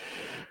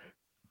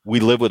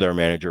 we live with our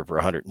manager for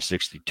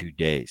 162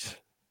 days.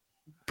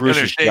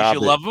 There's days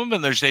you love him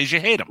and there's days you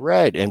hate him.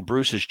 Right, and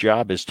Bruce's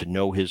job is to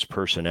know his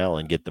personnel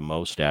and get the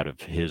most out of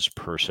his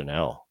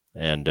personnel.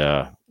 And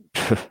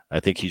I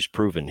think he's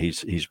proven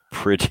he's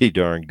pretty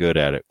darn good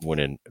at it,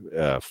 winning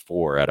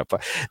 4 out of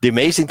 5. The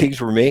amazing things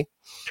for me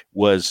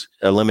was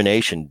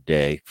elimination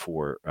day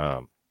for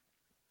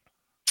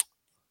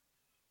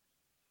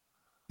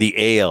the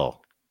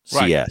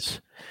ALCS.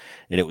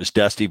 And it was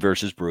Dusty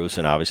versus Bruce,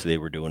 and obviously they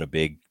were doing a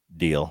big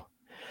deal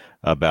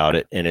about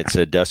it. And it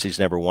said Dusty's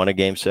never won a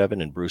Game 7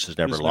 and Bruce has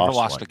never lost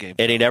one. A game.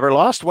 And he never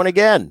lost one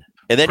again.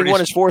 And then he won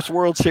his 4th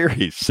World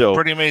Series. So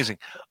pretty amazing.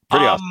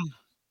 Pretty awesome.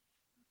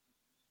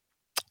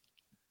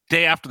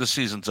 Day after the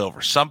season's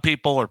over, some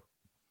people are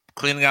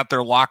cleaning out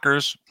their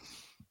lockers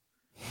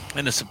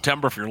into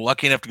September if you're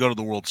lucky enough to go to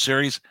the World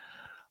Series.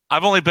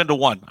 I've only been to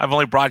one. I've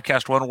only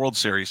broadcast one World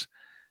Series.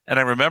 And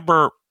I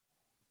remember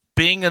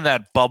being in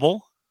that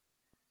bubble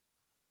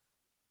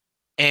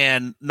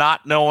and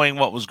not knowing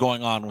what was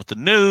going on with the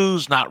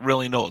news, not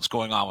really know what's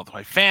going on with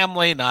my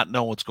family, not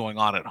know what's going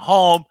on at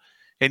home,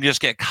 and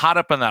just get caught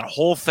up in that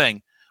whole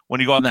thing.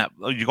 When you go on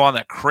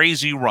that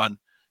crazy run,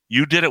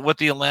 you did it with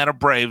the Atlanta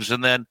Braves,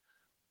 and then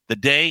the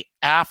day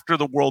after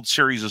the World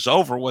Series is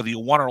over, whether you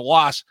won or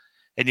lost,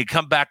 and you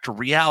come back to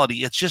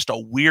reality, it's just a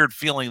weird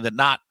feeling that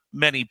not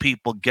many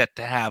people get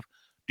to have.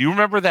 Do you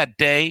remember that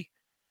day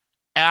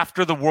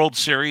after the World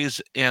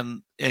Series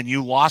and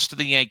you lost to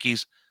the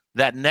Yankees,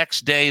 that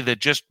next day that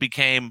just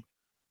became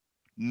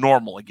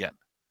normal again?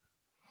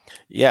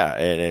 Yeah,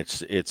 and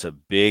it's a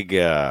big,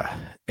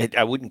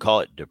 I wouldn't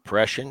call it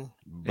depression,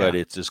 but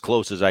it's as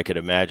close as I could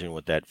imagine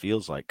what that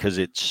feels like, because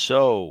it's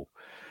so...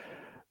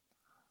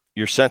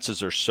 Your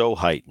senses are so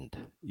heightened.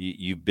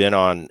 You've been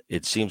on.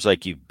 It seems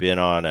like you've been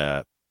on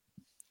a.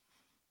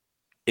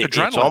 It's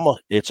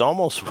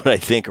almost what I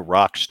think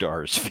rock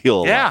stars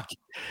feel like.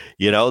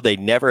 They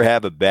never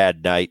have a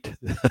bad night.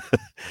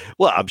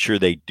 Well, I'm sure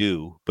they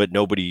do, but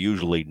nobody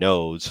usually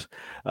knows.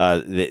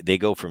 They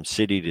go from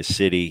city to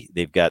city.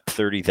 They've got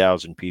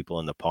 30,000 people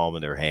in the palm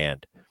of their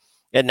hand.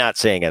 And not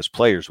saying as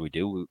players we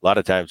do. A lot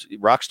of times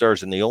rock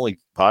stars, and the only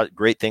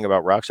great thing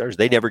about rock stars,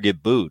 they never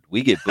get booed.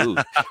 We get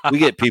booed. We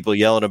get people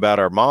yelling about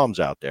our moms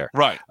out there.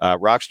 Right.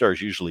 Rock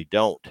stars usually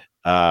don't.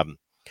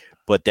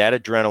 But that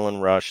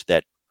adrenaline rush,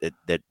 that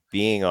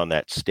being on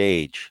that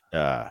stage,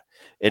 and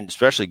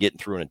especially getting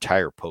through an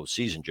entire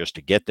postseason just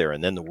to get there,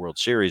 and then the World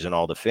Series and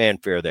all the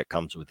fanfare that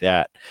comes with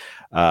that,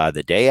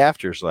 the day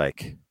after is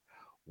like,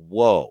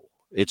 whoa.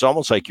 It's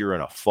almost like you're in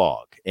a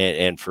fog.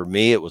 And for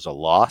me, it was a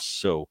loss.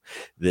 So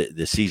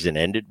the season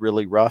ended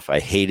really rough.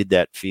 I hated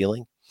that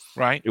feeling.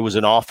 Right. It was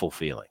an awful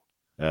feeling.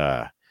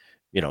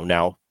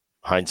 Now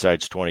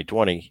hindsight's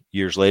 2020.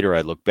 Years later, I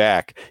look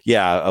back.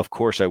 Yeah, of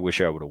course, I wish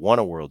I would have won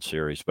a World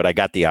Series, but I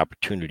got the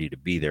opportunity to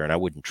be there, and I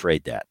wouldn't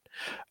trade that.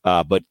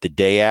 But the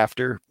day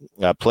after,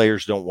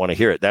 players don't want to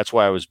hear it. That's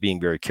why I was being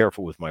very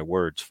careful with my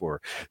words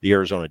for the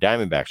Arizona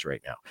Diamondbacks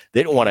right now.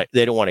 They don't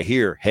want to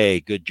hear, "Hey,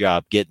 good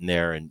job getting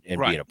there and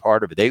being a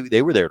part of it."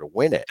 They were there to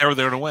win it. They were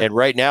there to win. And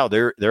right now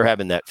they're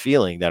having that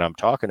feeling that I'm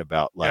talking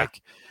about.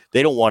 Like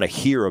they don't want to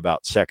hear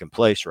about second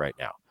place right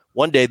now.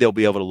 One day they'll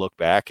be able to look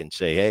back and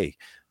say, "Hey,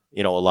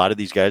 a lot of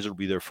these guys will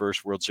be their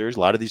first World Series. A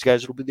lot of these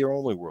guys will be their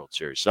only World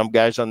Series. Some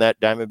guys on that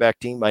Diamondback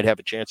team might have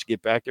a chance to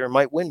get back there and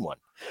might win one."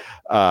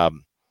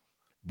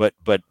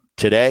 But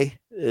today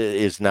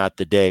is not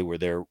the day where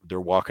they're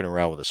walking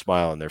around with a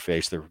smile on their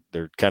face.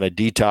 They're kind of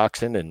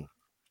detoxing and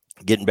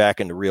getting back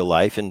into real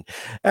life. And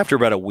after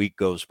about a week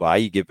goes by,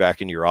 you get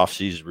back into your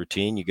off-season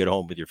routine. You get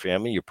home with your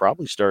family. You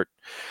probably start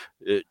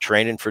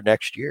training for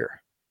next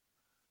year.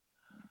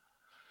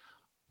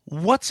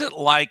 What's it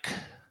like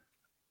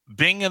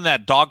being in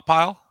that dog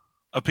pile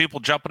of people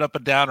jumping up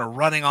and down or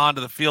running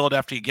onto the field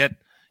after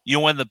you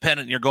win the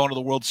pennant and you're going to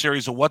the World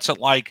Series? And what's it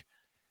like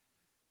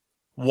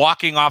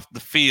walking off the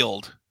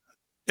field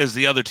as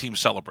the other team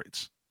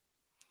celebrates?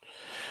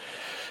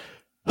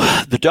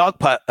 The dog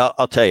pile,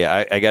 I'll tell you,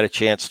 I got a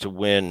chance to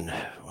win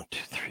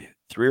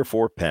 3 or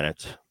 4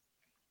 pennants,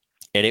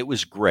 and it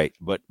was great.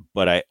 But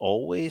I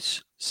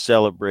always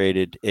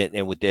celebrated,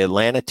 and with the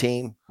Atlanta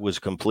team was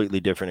a completely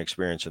different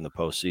experience in the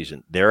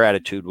postseason. Their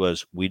attitude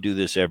was, we do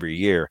this every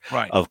year.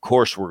 Right. Of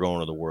course we're going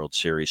to the World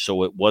Series,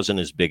 so it wasn't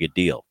as big a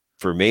deal.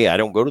 For me, I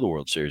don't go to the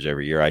World Series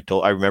every year.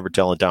 I remember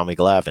telling Tommy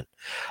Glavine.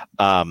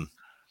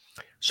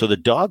 So the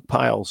dog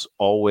piles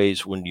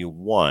always, when you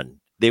won,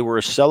 they were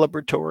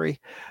celebratory,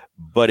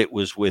 but it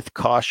was with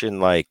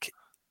caution, like,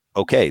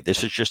 okay,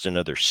 this is just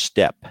another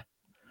step.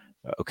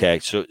 Okay,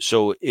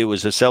 so it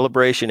was a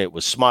celebration. It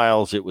was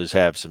smiles. It was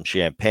have some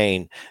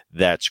champagne.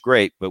 That's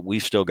great, but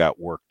we've still got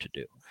work to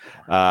do.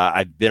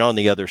 I've been on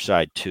the other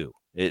side too.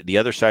 The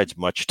other side's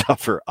much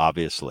tougher,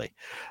 obviously.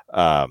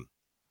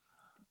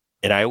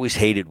 And I always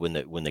hated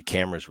when the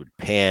cameras would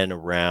pan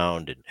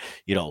around and,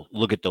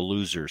 look at the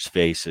losers'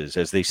 faces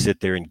as they sit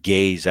there and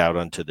gaze out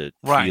onto the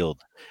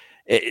field.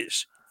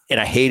 And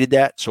I hated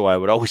that. So I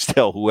would always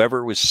tell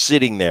whoever was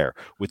sitting there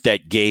with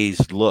that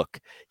gazed look,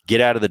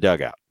 get out of the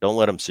dugout. Don't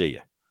let them see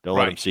you. Don't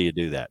let them see you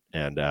do that.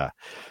 And,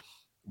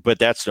 but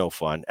that's no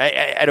fun.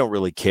 I don't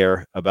really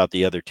care about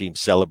the other team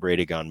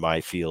celebrating on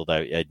my field.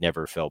 I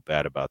never felt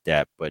bad about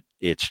that, but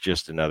it's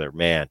just another,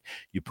 man,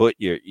 you put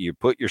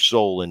your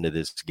soul into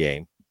this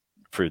game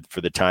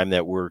for the time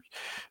that we're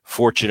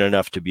fortunate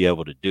enough to be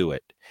able to do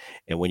it.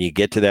 And when you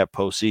get to that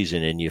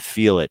postseason and you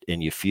feel it,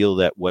 and you feel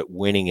that what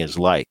winning is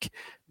like,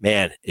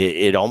 man,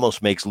 it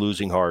almost makes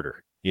losing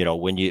harder.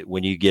 When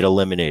you get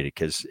eliminated,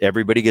 because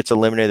everybody gets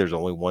eliminated. There's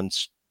only one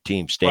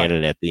team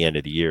standing at the end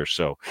of the year.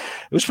 So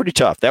it was pretty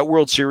tough. That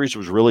World Series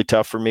was really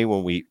tough for me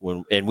when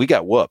we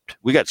got whooped.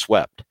 We got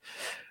swept,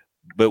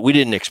 but we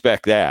didn't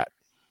expect that,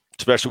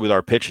 especially with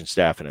our pitching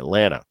staff in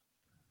Atlanta.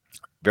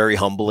 Very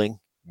humbling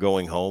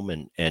going home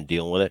and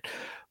dealing with it.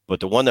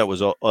 But the one that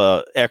was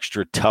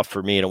extra tough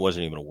for me, and it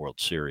wasn't even a World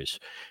Series,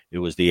 it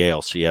was the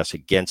ALCS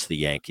against the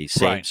Yankees.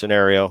 Same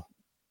scenario,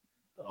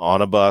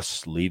 on a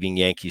bus, leaving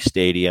Yankee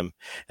Stadium,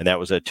 and that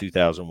was at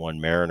 2001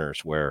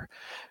 Mariners, where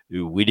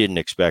we didn't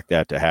expect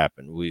that to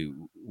happen.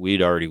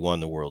 We'd already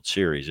won the World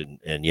Series,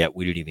 and yet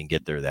we didn't even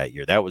get there that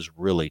year. That was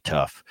really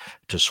tough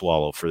to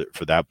swallow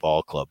for that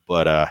ball club.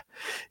 But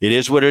it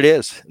is what it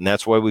is, and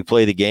that's why we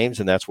play the games,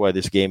 and that's why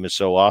this game is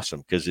so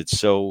awesome, because it's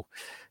so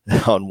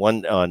on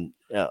one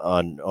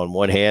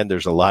hand,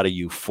 there's a lot of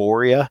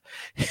euphoria,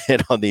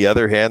 and on the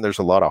other hand, there's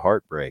a lot of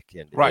heartbreak,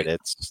 and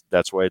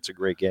that's why it's a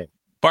great game.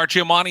 Bart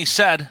Giamatti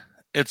said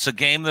it's a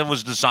game that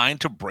was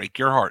designed to break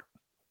your heart.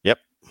 Yep.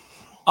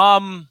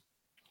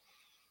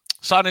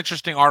 Saw an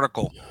interesting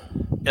article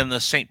in the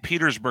St.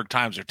 Petersburg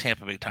Times or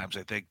Tampa Bay Times,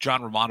 I think.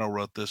 John Romano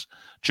wrote this.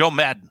 Joe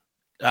Madden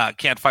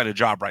can't find a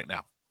job right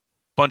now.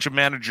 Bunch of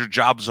manager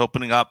jobs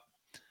opening up.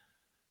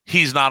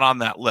 He's not on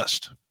that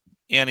list.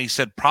 And he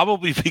said,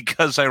 probably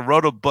because I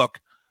wrote a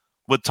book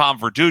with Tom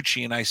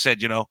Verducci, and I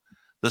said, the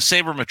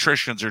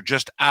sabermetricians are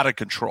just out of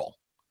control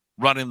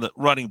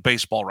running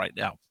baseball right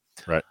now.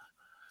 Right.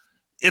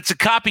 It's a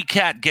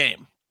copycat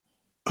game.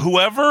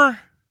 Whoever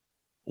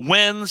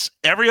wins,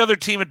 every other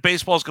team at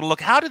baseball is going to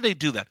look. How did they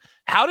do that?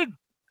 How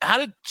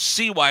did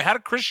CY, how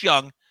did Chris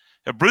Young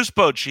and Bruce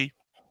Bochy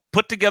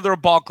put together a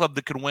ball club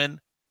that could win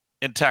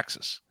in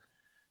Texas?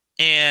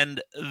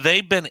 And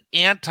they've been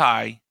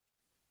anti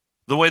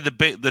the way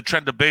the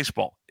trend of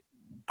baseball.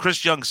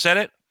 Chris Young said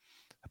it.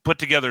 I put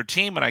together a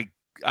team, and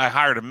I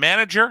hired a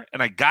manager,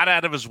 and I got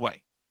out of his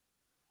way.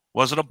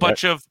 Wasn't a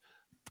bunch of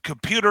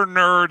computer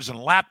nerds and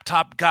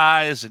laptop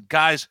guys and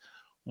guys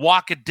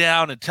walking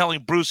down and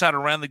telling Bruce how to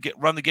run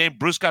the game.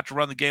 Bruce got to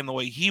run the game the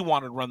way he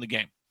wanted to run the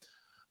game.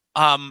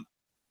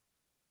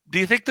 Do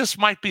you think this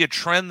might be a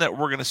trend that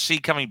we're going to see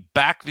coming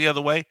back the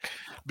other way?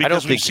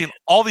 Because we've seen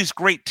all these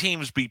great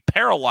teams be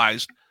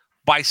paralyzed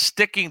by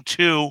sticking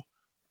to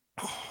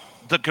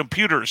the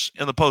computers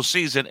in the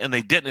postseason, and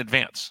they didn't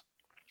advance.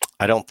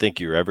 I don't think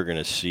you're ever going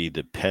to see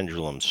the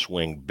pendulum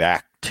swing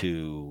back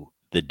to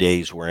the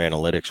days where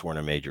analytics weren't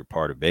a major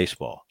part of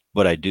baseball.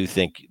 But I do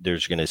think you're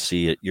going to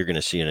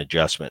see an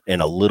adjustment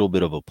and a little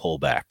bit of a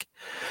pullback,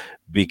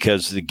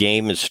 because the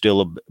game is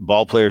still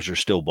ball players are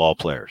still ball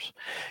players.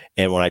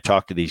 And when I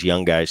talk to these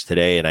young guys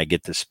today and I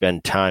get to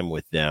spend time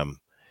with them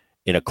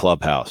in a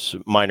clubhouse,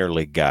 minor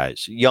league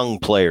guys, young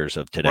players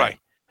of today,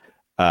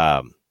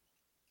 right.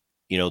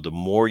 The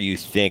more you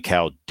think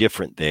how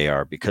different they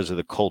are because of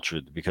the culture,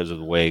 because of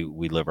the way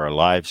we live our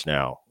lives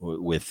now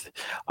with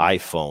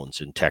iPhones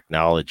and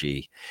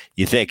technology,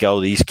 you think, oh,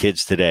 these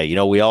kids today,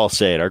 we all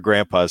say it. Our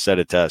grandpa said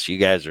it to us. You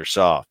guys are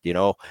soft.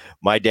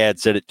 My dad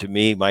said it to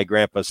me. My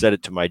grandpa said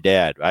it to my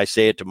dad. I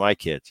say it to my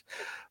kids.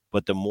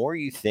 But the more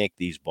you think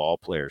these ball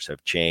players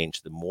have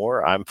changed, the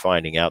more I'm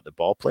finding out that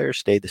ball players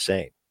stay the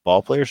same.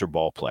 Ball players are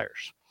ball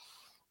players.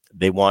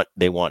 They want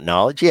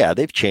knowledge. Yeah,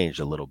 they've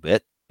changed a little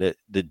bit.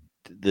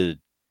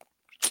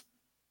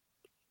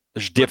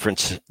 There's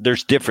different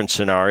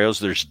scenarios.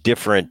 There's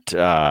different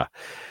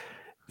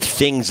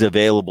things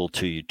available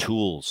to you,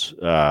 tools.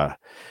 I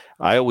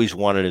always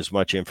wanted as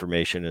much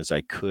information as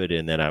I could,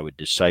 and then I would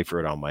decipher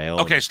it on my own.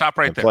 Okay, stop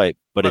right there. Play.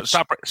 But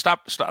stop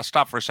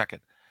for a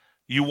second.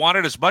 You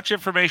wanted as much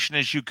information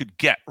as you could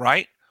get,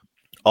 right?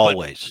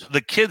 Always. But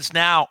the kids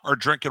now are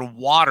drinking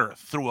water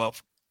through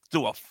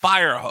a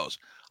fire hose.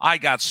 I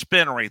got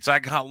spin rates. I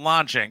got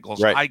launch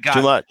angles. Right. I got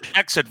too much.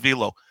 Exit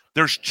velo.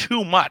 There's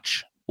too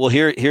much. Well,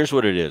 here's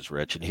what it is,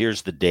 Rich, and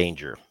here's the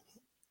danger.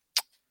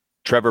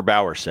 Trevor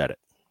Bauer said it,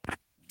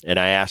 and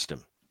I asked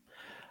him,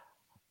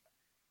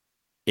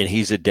 and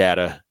he's a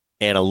data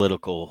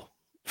analytical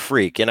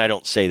freak, and I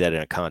don't say that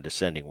in a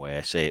condescending way.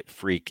 I say it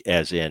freak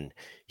as in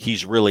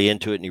he's really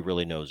into it and he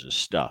really knows his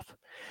stuff.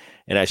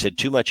 And I said,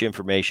 too much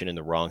information in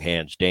the wrong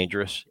hands,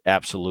 dangerous?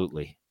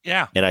 Absolutely.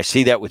 Yeah. And I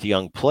see that with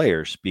young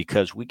players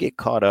because we get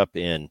caught up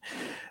in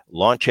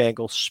launch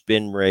angle,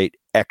 spin rate,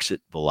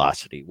 exit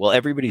velocity. Well,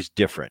 everybody's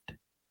different.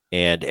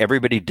 And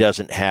everybody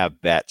doesn't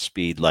have bat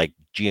speed like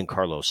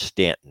Giancarlo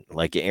Stanton,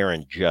 like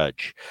Aaron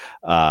Judge,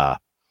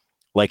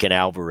 like an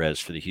Alvarez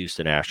for the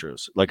Houston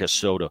Astros, like a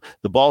Soto.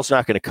 The ball's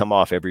not going to come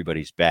off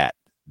everybody's bat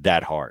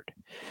that hard.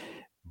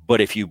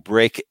 But if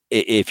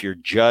you're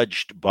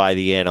judged by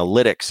the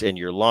analytics and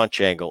your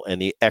launch angle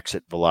and the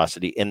exit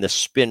velocity and the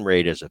spin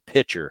rate as a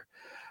pitcher,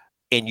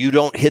 and you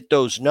don't hit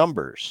those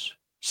numbers,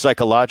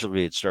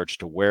 psychologically it starts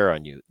to wear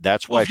on you.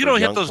 That's why if you don't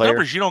hit those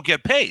numbers, you don't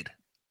get paid.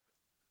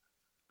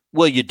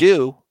 Well, you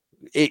do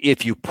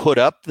if you put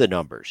up the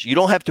numbers. You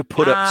don't have to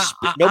put up.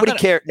 Nobody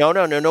cares. No.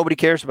 Nobody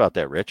cares about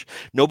that, Rich.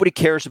 Nobody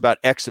cares about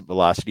exit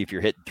velocity if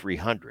you're hitting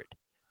 300.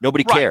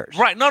 Nobody cares.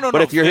 Right. No.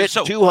 But if you're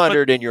hitting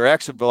 200 and your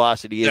exit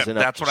velocity isn't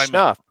up to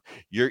snuff,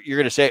 you're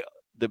going to say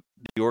the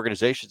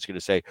organization's going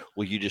to say,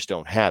 well, you just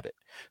don't have it.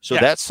 So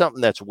that's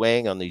something that's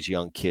weighing on these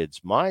young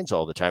kids' minds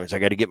all the time. Is I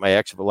got to get my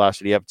exit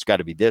velocity up. It's got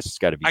to be this. It's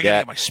got to be that. I got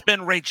to get my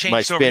spin rate changed.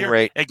 My spin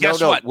rate. And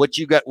guess what? What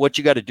you got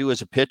to do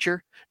as a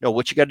pitcher? No,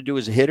 what you got to do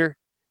as a hitter?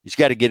 You've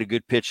got to get a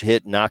good pitch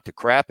hit, knock the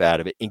crap out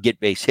of it, and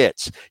get base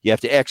hits. You have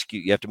to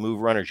execute. You have to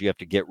move runners. You have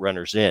to get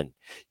runners in.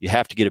 You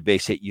have to get a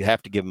base hit. You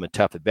have to give them a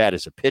tough at bat.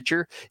 As a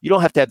pitcher, you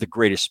don't have to have the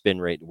greatest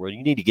spin rate in the world.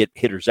 You need to get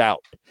hitters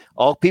out.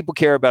 All people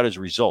care about is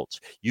results.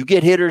 You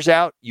get hitters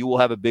out, you will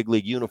have a big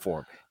league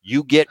uniform.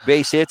 You get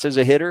base hits as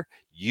a hitter,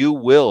 you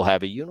will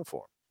have a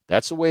uniform.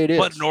 That's the way it is.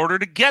 But in order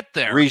to get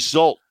there,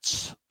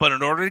 results. But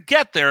in order to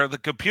get there, the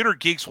computer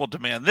geeks will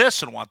demand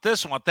this and want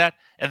that.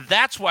 And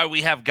that's why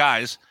we have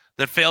guys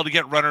that fail to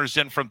get runners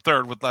in from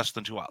third with less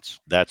than 2 outs.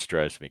 That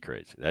drives me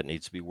crazy. That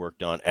needs to be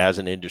worked on as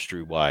an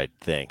industry-wide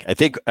thing. I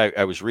think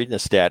I was reading a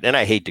stat, and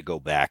I hate to go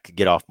back,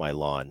 get off my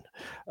lawn,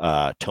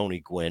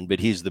 Tony Gwynn, but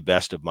he's the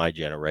best of my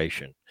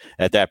generation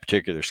at that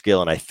particular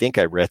skill. And I think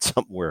I read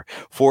something where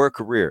for a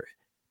career,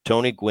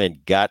 Tony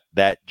Gwynn got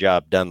that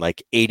job done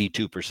like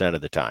 82%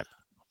 of the time.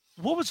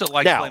 What was it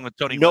like playing with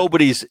Tony Gwynn?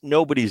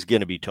 Nobody's going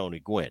to be Tony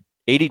Gwynn.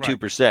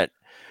 82%, right.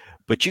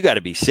 But you got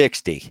to be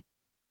 60.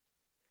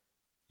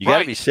 You got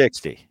to be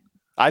 60.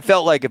 I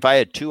felt like if I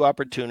had 2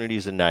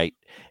 opportunities a night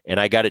and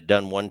I got it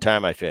done one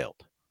time, I failed.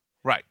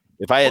 Right.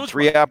 If I had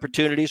 3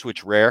 opportunities,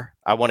 which rare,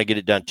 I want to get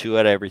it done 2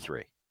 out of every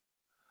 3.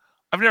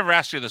 I've never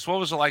asked you this. What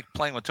was it like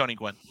playing with Tony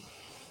Gwynn?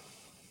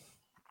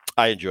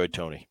 I enjoyed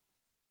Tony.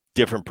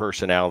 Different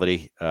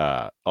personality,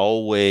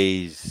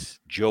 always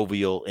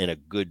jovial, in a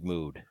good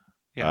mood.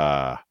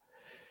 Yeah.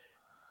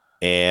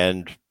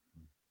 And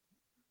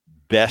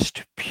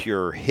best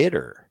pure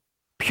hitter.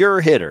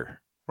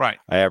 Right.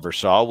 I ever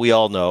saw. We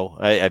all know.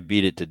 I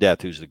beat it to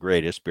death. Who's the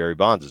greatest? Barry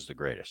Bonds is the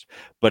greatest.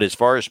 But as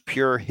far as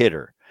pure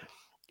hitter,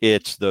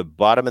 it's the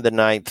bottom of the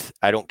 9th.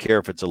 I don't care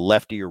if it's a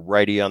lefty or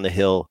righty on the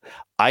hill.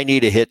 I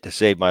need a hit to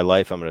save my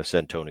life. I'm going to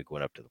send Tony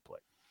Gwynn up to the plate.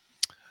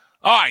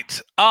 All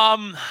right.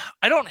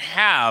 I don't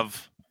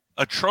have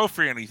a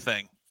trophy or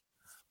anything,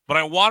 but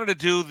I wanted to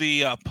do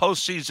the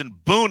postseason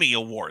Boonie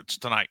Awards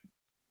tonight,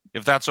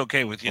 if that's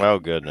okay with you. Oh,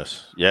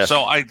 goodness. Yes.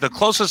 So the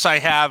closest I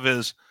have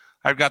is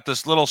I've got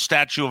this little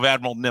statue of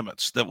Admiral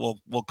Nimitz that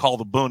we'll call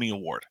the Boonie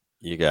Award.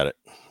 You got it.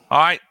 All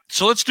right.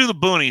 So let's do the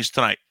Boonies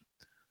tonight.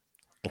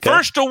 Okay.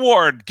 First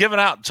award given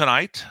out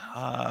tonight,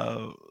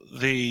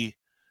 the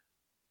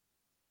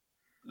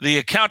The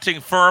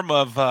accounting firm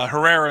of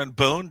Herrera and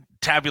Boone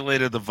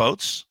tabulated the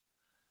votes.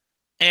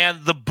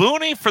 And the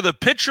Boonie for the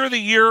Pitcher of the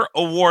Year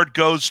award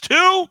goes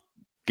to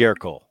Garrett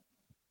Cole.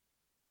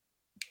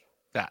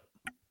 That.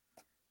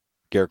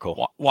 Garrett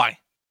Cole. Why?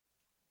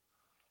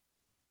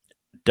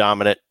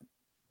 Dominant.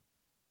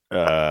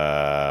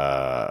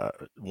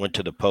 Went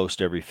to the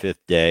post every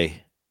fifth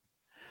day.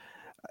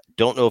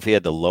 Don't know if he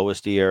had the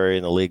lowest ERA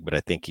in the league, but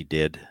I think he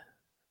did.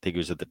 I think he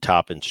was at the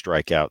top in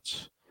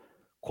strikeouts,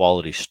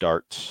 quality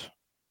starts.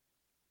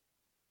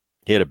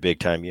 He had a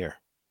big-time year.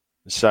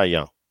 Cy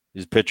Young.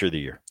 He's Pitcher of the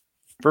Year.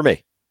 For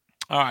me.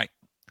 All right.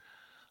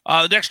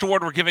 The next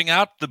award we're giving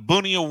out, the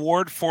Boonie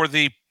Award for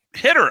the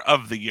Hitter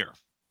of the Year,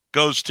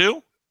 goes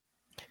to?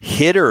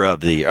 Hitter of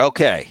the Year.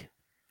 Okay.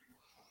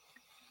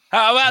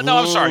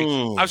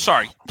 No, I'm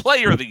sorry.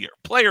 Player of the Year.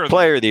 Player of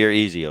the Year,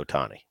 easy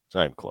Ohtani. It's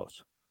not even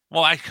close.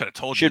 Well, I could have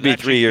told you. Should be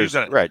 3 years.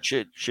 Right.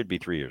 Should be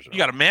 3 years. You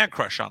got a man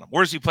crush on him.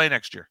 Where does he play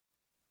next year?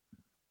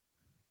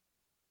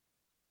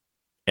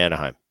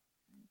 Anaheim.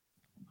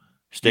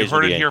 You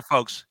heard it here,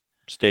 folks.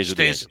 Stays with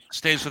the Angels.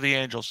 Stays with the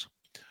Angels.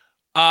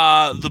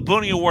 The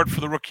Boonie Award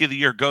for the Rookie of the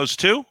Year goes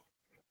to?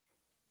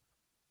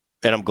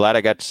 And I'm glad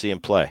I got to see him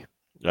play.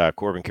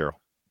 Corbin Carroll.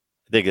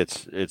 I think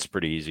it's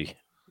pretty easy.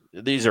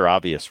 These are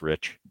obvious,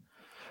 Rich.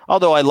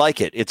 Although I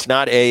like it. It's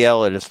not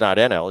AL and it's not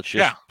NL. It's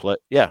just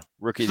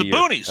Rookie of the Year.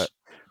 Boonies.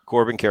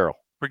 Corbin Carroll.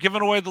 We're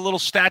giving away the little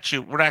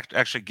statue. We're not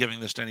actually giving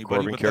this to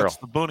anybody, Corbin Carroll. That's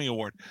the Boonie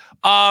Award.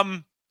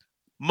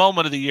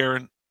 Moment of the year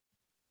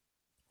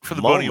for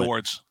the Boonie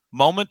Awards.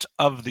 Moment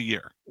of the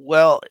year.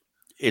 Well,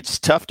 it's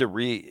tough to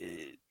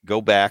go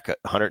back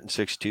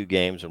 162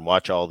 games and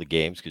watch all the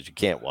games because you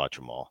can't watch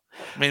them all.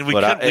 I mean, we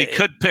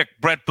could pick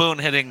Brett Boone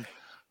hitting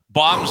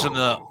bombs in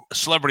the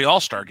Celebrity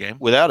All-Star game.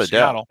 Without a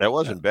doubt. That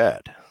wasn't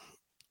bad.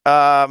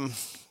 By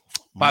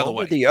the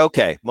way.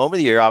 Moment of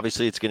the year,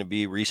 obviously it's going to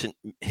be recent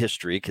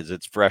history because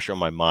it's fresh on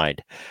my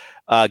mind.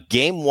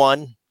 Game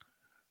 1,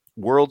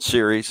 World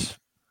Series.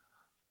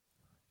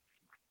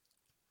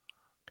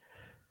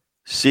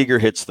 Seager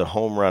hits the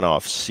home run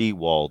off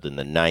Sewald in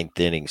the 9th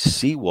inning.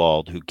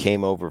 Sewald, who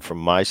came over from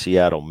my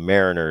Seattle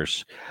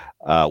Mariners,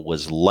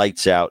 was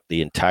lights out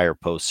the entire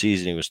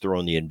postseason. He was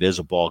throwing the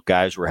invisible ball.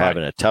 Guys were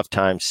having a tough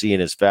time seeing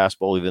his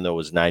fastball, even though it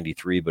was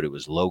 93, but it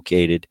was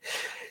located.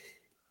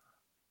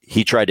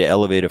 He tried to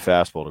elevate a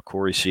fastball to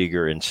Corey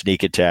Seager and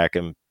sneak attack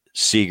him.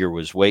 Seager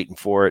was waiting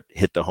for it,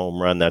 hit the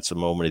home run. That's the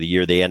moment of the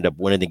year. They end up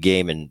winning the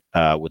game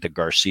with a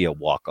Garcia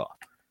walk-off.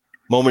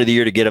 Moment of the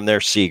year to get him there,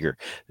 Seager.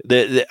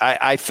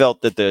 I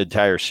felt that the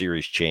entire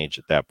series changed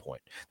at that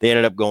point. They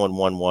ended up going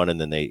 1-1,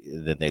 and then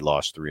they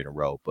lost 3 in a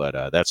row.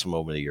 But that's the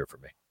moment of the year for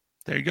me.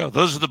 There you go.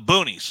 Those are the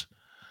Boonies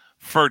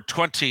for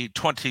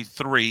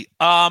 2023.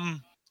 I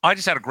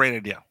just had a great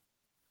idea.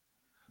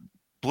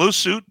 Blue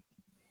suit,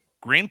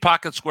 green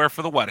pocket square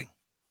for the wedding.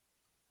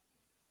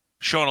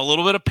 Showing a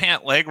little bit of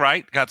pant leg,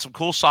 right? Got some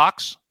cool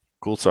socks.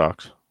 Cool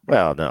socks.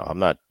 Well, no, I'm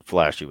not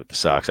flashy with the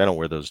socks. I don't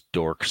wear those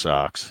dork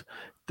socks.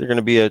 They're going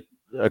to be a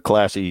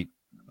classy,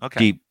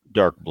 deep,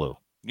 dark blue.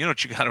 You know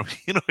what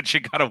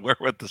you gotta wear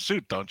with the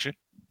suit, don't you?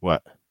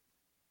 What?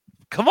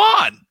 Come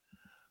on.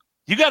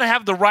 You got to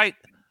have the right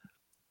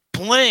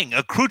bling,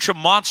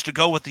 accoutrements to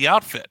go with the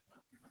outfit.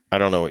 I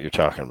don't know what you're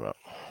talking about.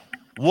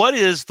 What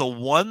is the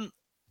one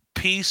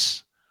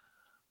piece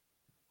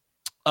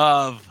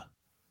of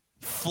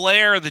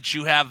flair that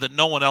you have that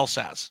no one else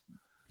has?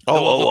 You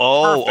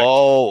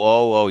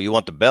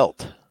want the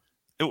belt.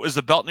 Is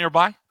the belt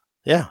nearby?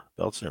 Yeah,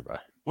 belt's nearby.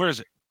 Where is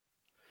it?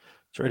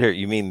 It's right here.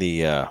 You mean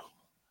the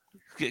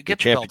the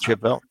championship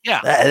belt? Yeah.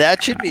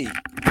 That should be.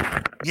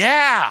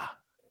 Yeah.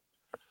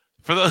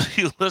 For those of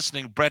you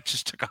listening, Brett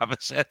just took off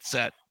his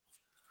headset.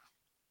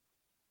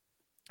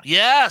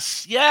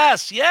 Yes.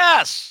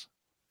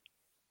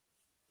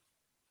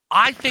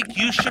 I think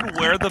you should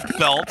wear the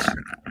belt.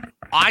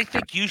 I'll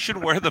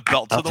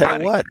tell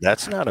you what,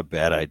 that's not a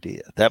bad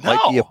idea. That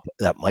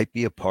might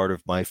be a part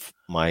of my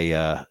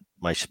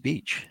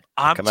speech.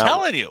 I'm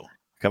telling you.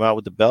 Come out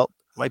with the belt.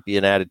 Might be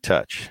an added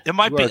touch. It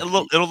might be.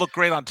 It'll look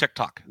great on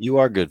TikTok. You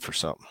are good for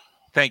something.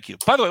 Thank you.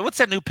 By the way, what's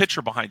that new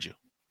picture behind you?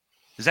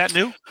 Is that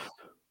new?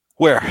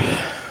 Where?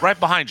 Right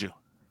behind you.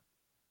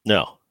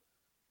 No.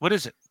 What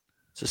is it?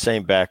 It's the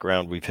same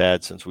background we've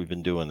had since we've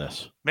been doing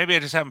this. Maybe I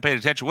just haven't paid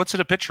attention. What's it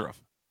a picture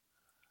of?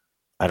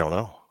 I don't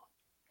know.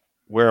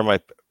 Where am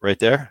I? Right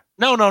there?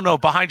 No.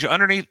 Behind you,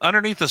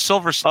 underneath the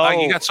silver.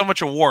 You got so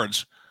much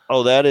awards.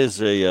 Oh, that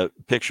is a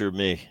picture of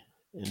me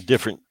in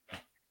different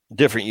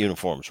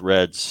uniforms.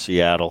 Reds,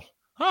 Seattle.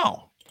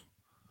 Oh,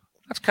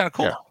 that's kind of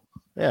cool.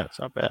 Yeah, it's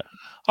not bad.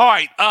 All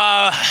right.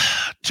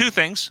 2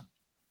 things.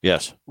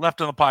 Yes.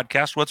 Left on the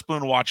podcast. What's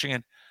Boone watching?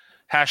 And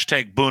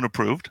hashtag Boone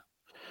approved.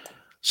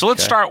 So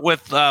let's start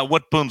with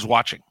what Boone's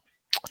watching.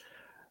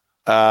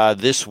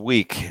 This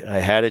week, I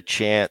had a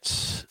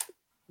chance,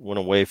 went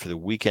away for the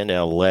weekend in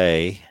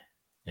LA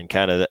and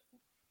kind of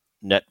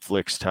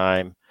Netflix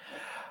time.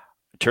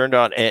 Turned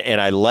on, and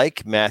I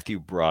like Matthew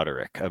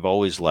Broderick. I've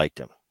always liked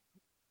him.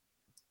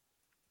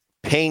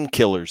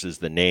 Painkillers is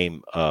the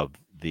name of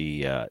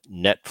the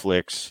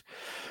Netflix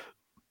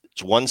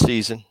It's one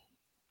season.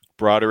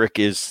 Broderick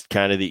is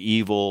kind of the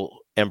evil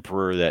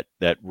emperor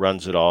that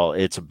runs it all.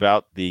 It's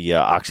about the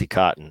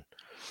Oxycontin.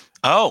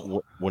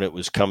 Oh, when it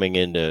was coming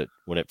into,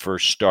 when it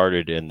first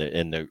started, and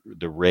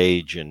the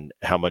rage and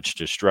how much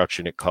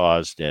destruction it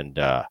caused, and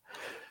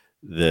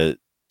the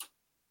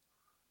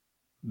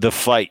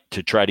fight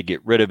to try to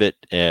get rid of it.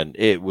 And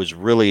it was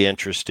really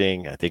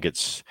interesting. I think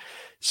it's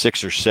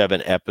 6 or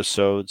 7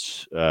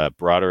 episodes.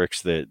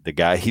 Broderick's the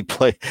guy he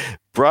played.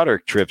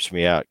 Broderick trips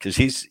me out because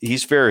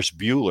he's Ferris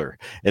Bueller,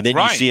 and then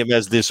right. You see him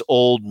as this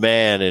old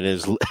man in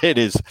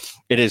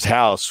his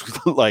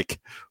house,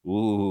 like,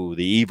 ooh,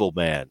 the evil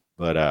man.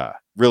 But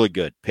really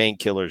good.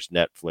 Painkillers,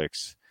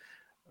 Netflix.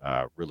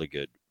 Really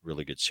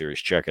good series.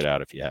 Check it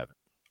out if you haven't.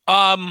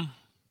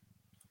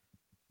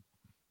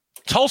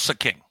 Tulsa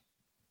King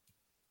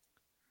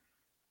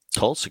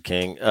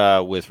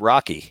with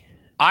Rocky.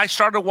 I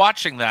started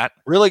watching that.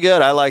 Really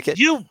good. I like it.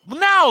 You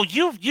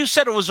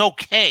said it was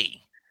okay.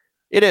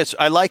 It is.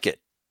 I like it.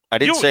 I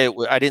didn't say it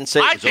was it's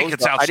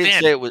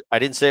outstanding. I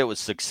didn't say it was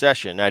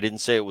Succession. I didn't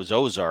say it was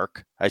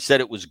Ozark. I said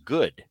it was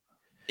good.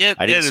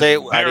 I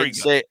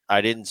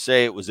didn't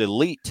say it was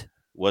elite.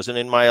 Wasn't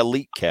in my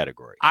elite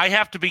category. I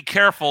have to be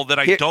careful that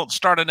I don't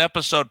start an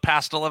episode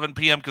past 11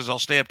 p.m. because I'll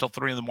stay up till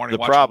 3 a.m. The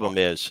problem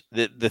is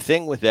the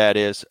thing with that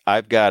is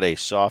I've got a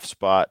soft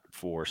spot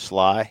for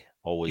Sly.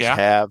 Always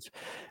have.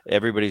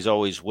 Everybody's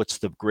always, what's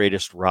the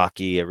greatest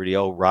Rocky? Everybody,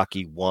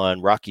 Rocky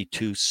 1, Rocky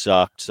 2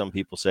 sucked. Some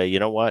people say, you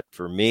know what?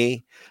 For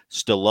me,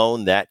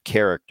 Stallone, that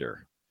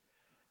character,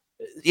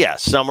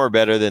 some are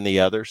better than the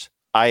others.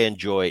 I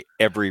enjoy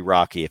every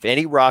Rocky. If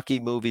any Rocky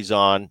movie's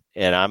on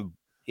and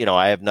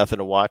I have nothing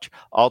to watch,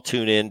 I'll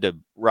tune in to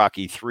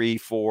Rocky 3,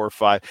 4,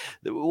 5.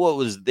 What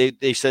was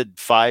they said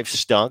 5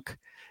 stunk?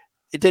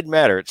 It didn't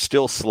matter. It's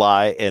still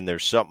Sly, and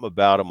there's something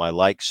about him I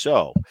like.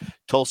 So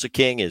Tulsa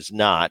King is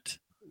not,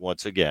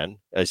 once again,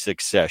 a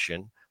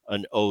Succession,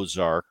 an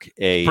Ozark,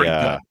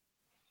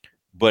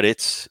 but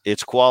it's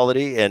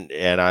quality,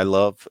 and I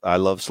love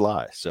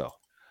Sly. So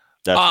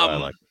that's why I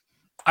like it.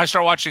 I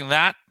start watching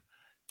that.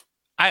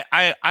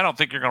 I don't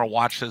think you're going to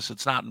watch this.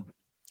 It's not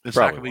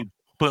going to be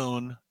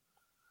Boone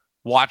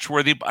watch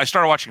worthy. I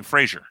started watching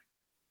Frasier.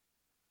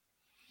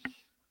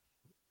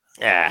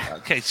 Yeah.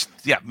 Okay.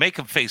 Yeah. Make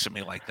him face at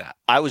me like that.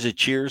 I was a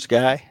Cheers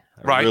guy.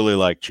 I really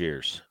like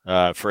Cheers.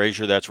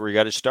 Frasier, that's where you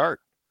got to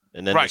start.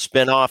 And then the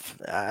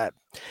spinoff,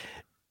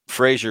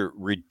 Frasier,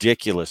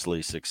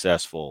 ridiculously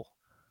successful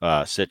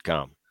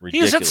sitcom.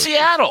 He was in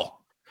Seattle.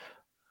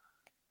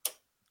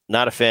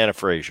 Not a fan of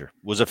Frasier.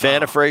 Was a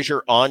fan of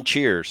Frasier on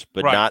Cheers,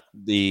 but not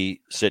the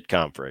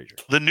sitcom Frasier.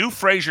 The new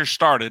Frasier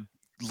started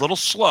a little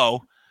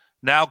slow.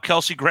 Now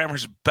Kelsey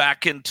Grammer's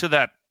back into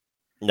that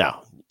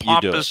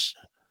pompous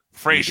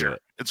Frasier.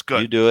 It's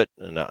good. You do it,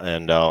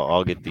 and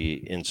I'll get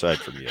the inside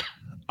from you.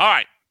 All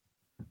right.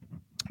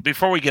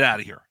 Before we get out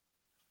of here,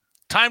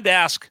 time to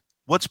ask,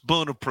 what's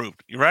Boone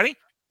approved? You ready?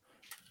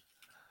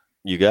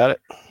 You got it.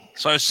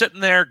 So I was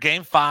sitting there,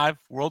 Game 5,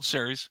 World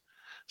Series,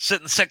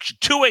 sitting section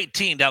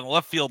 218 down the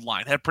left field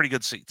line, had pretty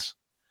good seats.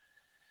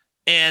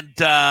 And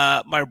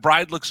my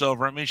bride looks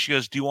over at me. She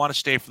goes, do you want to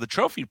stay for the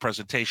trophy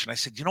presentation? I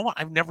said, you know what?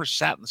 I've never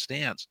sat in the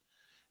stands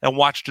and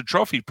watched a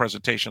trophy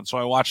presentation. So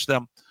I watched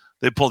them.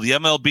 They pulled the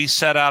MLB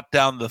set out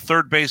down the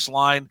third base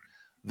line.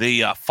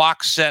 The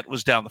Fox set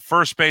was down the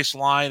first base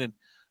line. And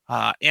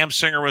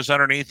Amsinger was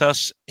underneath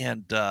us.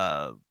 And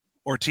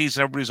Ortiz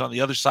and everybody's on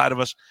the other side of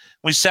us.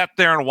 We sat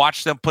there and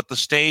watched them put the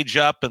stage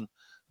up and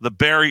the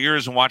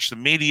barriers and watched the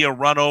media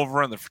run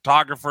over and the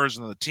photographers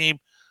and the team.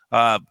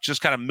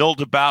 Just kind of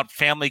milled about.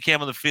 Family came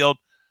on the field,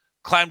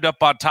 climbed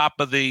up on top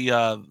of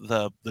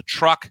the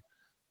truck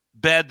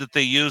bed that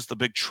they used, the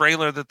big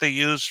trailer that they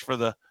used for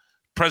the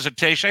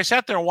presentation. I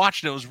sat there and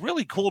watched it. It was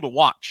really cool to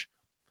watch.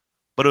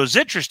 But it was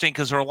interesting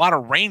because there were a lot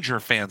of Ranger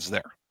fans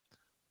there.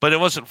 But it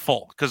wasn't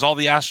full because all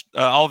the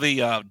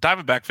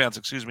Diamondback fans,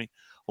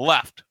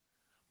 left.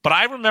 But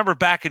I remember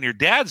back in your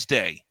dad's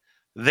day,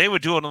 they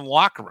would do it in the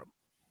locker room.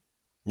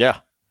 Yeah.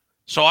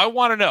 So I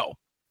want to know,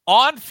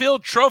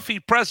 on-field trophy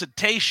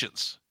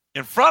presentations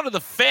in front of the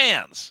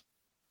fans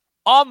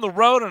on the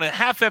road in a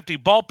half-empty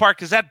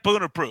ballpark, is that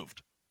Boone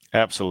approved?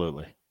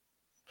 Absolutely.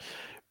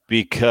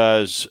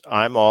 Because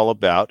I'm all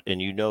about,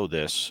 and you know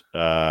this,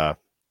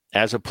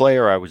 as a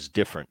player, I was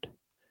different.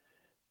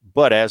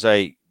 But as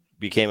I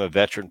became a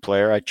veteran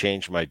player, I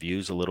changed my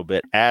views a little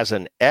bit. As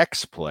an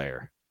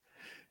ex-player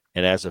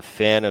and as a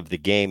fan of the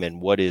game and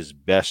what is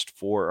best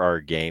for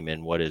our game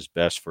and what is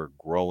best for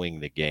growing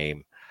the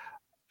game,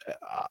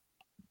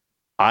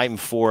 I'm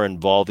for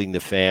involving the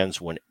fans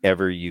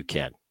whenever you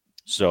can.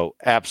 So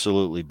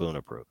absolutely Boone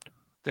approved.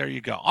 There you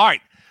go. All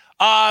right.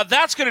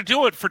 That's going to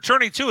do it for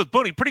Turning 2 with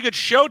Boonie. Pretty good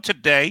show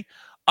today.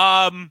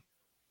 What's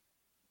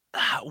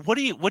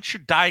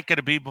your diet going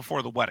to be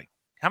before the wedding?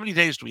 How many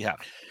days do we have?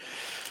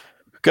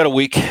 Got a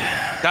week.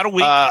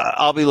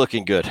 I'll be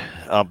looking good.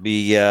 I'll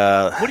be.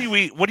 What do you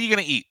eat? What are you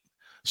going to eat?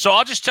 So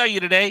I'll just tell you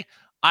today,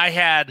 I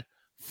had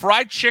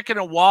fried chicken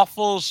and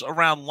waffles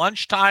around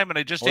lunchtime, and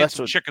I just ate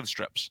some chicken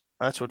strips.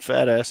 That's what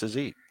fat asses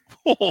eat.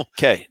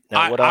 Okay.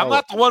 Now I'm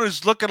not the one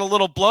who's looking a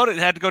little bloated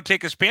and had to go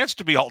take his pants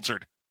to be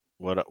altered.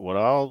 What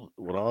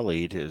I'll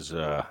eat is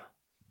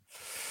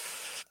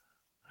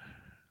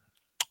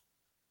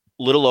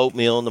little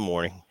oatmeal in the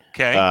morning.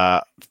 Okay.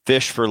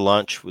 Fish for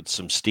lunch with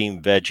some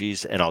steamed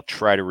veggies, and I'll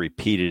try to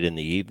repeat it in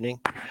the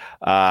evening.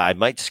 I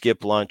might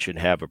skip lunch and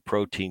have a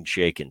protein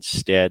shake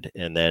instead,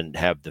 and then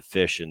have the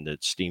fish and the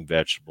steamed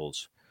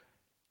vegetables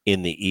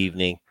in the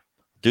evening.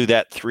 Do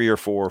that 3 or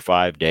 4 or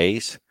 5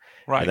 days,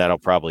 Right. and that'll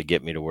probably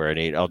get me to where I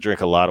need. I'll drink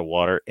a lot of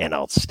water, and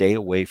I'll stay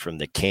away from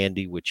the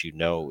candy, which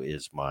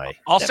is my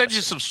I'll nemesis. send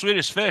you some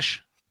Swedish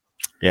fish.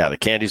 Yeah, the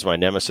candy's my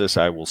nemesis.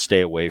 I will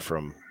stay away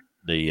from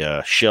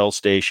the Shell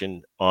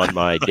station on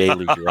my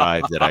daily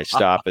drive that I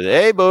stop at.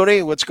 Hey,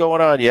 Boonie, what's going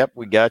on? Yep,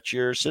 we got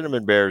your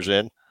cinnamon bears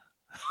in.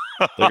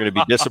 They're going to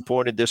be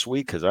disappointed this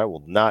week because I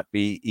will not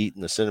be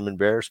eating the cinnamon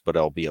bears, but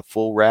I'll be a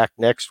full rack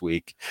next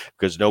week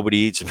because nobody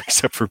eats them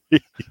except for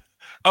me.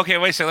 Okay,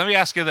 wait a second. Let me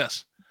ask you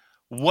this.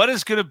 What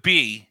is going to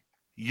be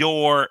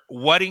your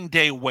wedding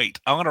day weight?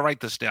 I'm going to write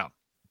this down.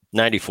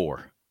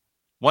 94.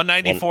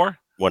 194?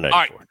 194.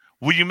 All right.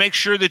 Will you make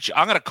sure that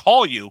I'm going to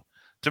call you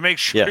to make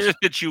sure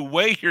that you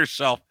weigh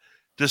yourself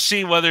to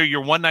see whether you're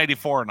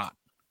 194 or not?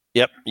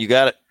 Yep, you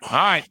got it. All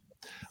right.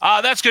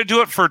 That's going to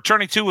do it for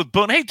Turning 2 with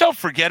Boone. Hey, don't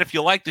forget, if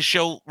you like the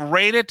show,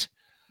 rate it.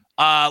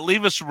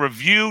 Leave us a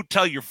review.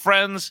 Tell your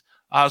friends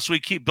so we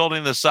keep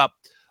building this up.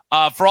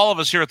 For all of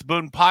us here at the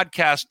Boone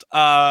Podcast,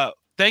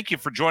 thank you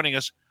for joining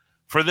us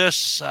for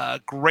this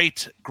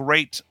great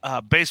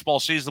baseball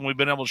season we've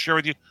been able to share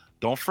with you.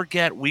 Don't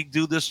forget, we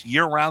do this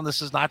year-round.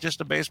 This is not just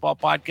a baseball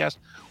podcast.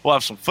 We'll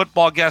have some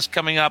football guests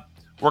coming up.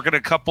 Working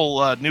a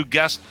couple new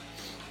guests.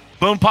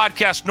 Boone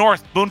Podcast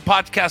North, Boone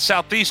Podcast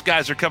Southeast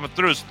guys are coming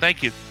through, so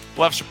thank you.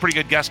 We'll have some pretty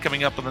good guests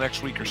coming up in the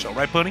next week or so.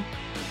 Right, Boonie?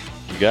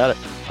 You got it.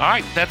 All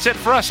right, that's it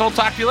for us. I'll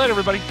talk to you later,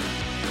 everybody.